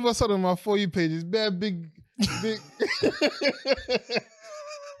 Bruv, all of a sudden my For You page is bare big.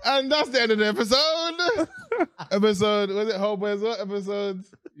 And that's the end of the episode. Was it Hoilboys? What episode?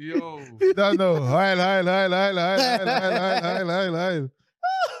 Yo. No. Hi.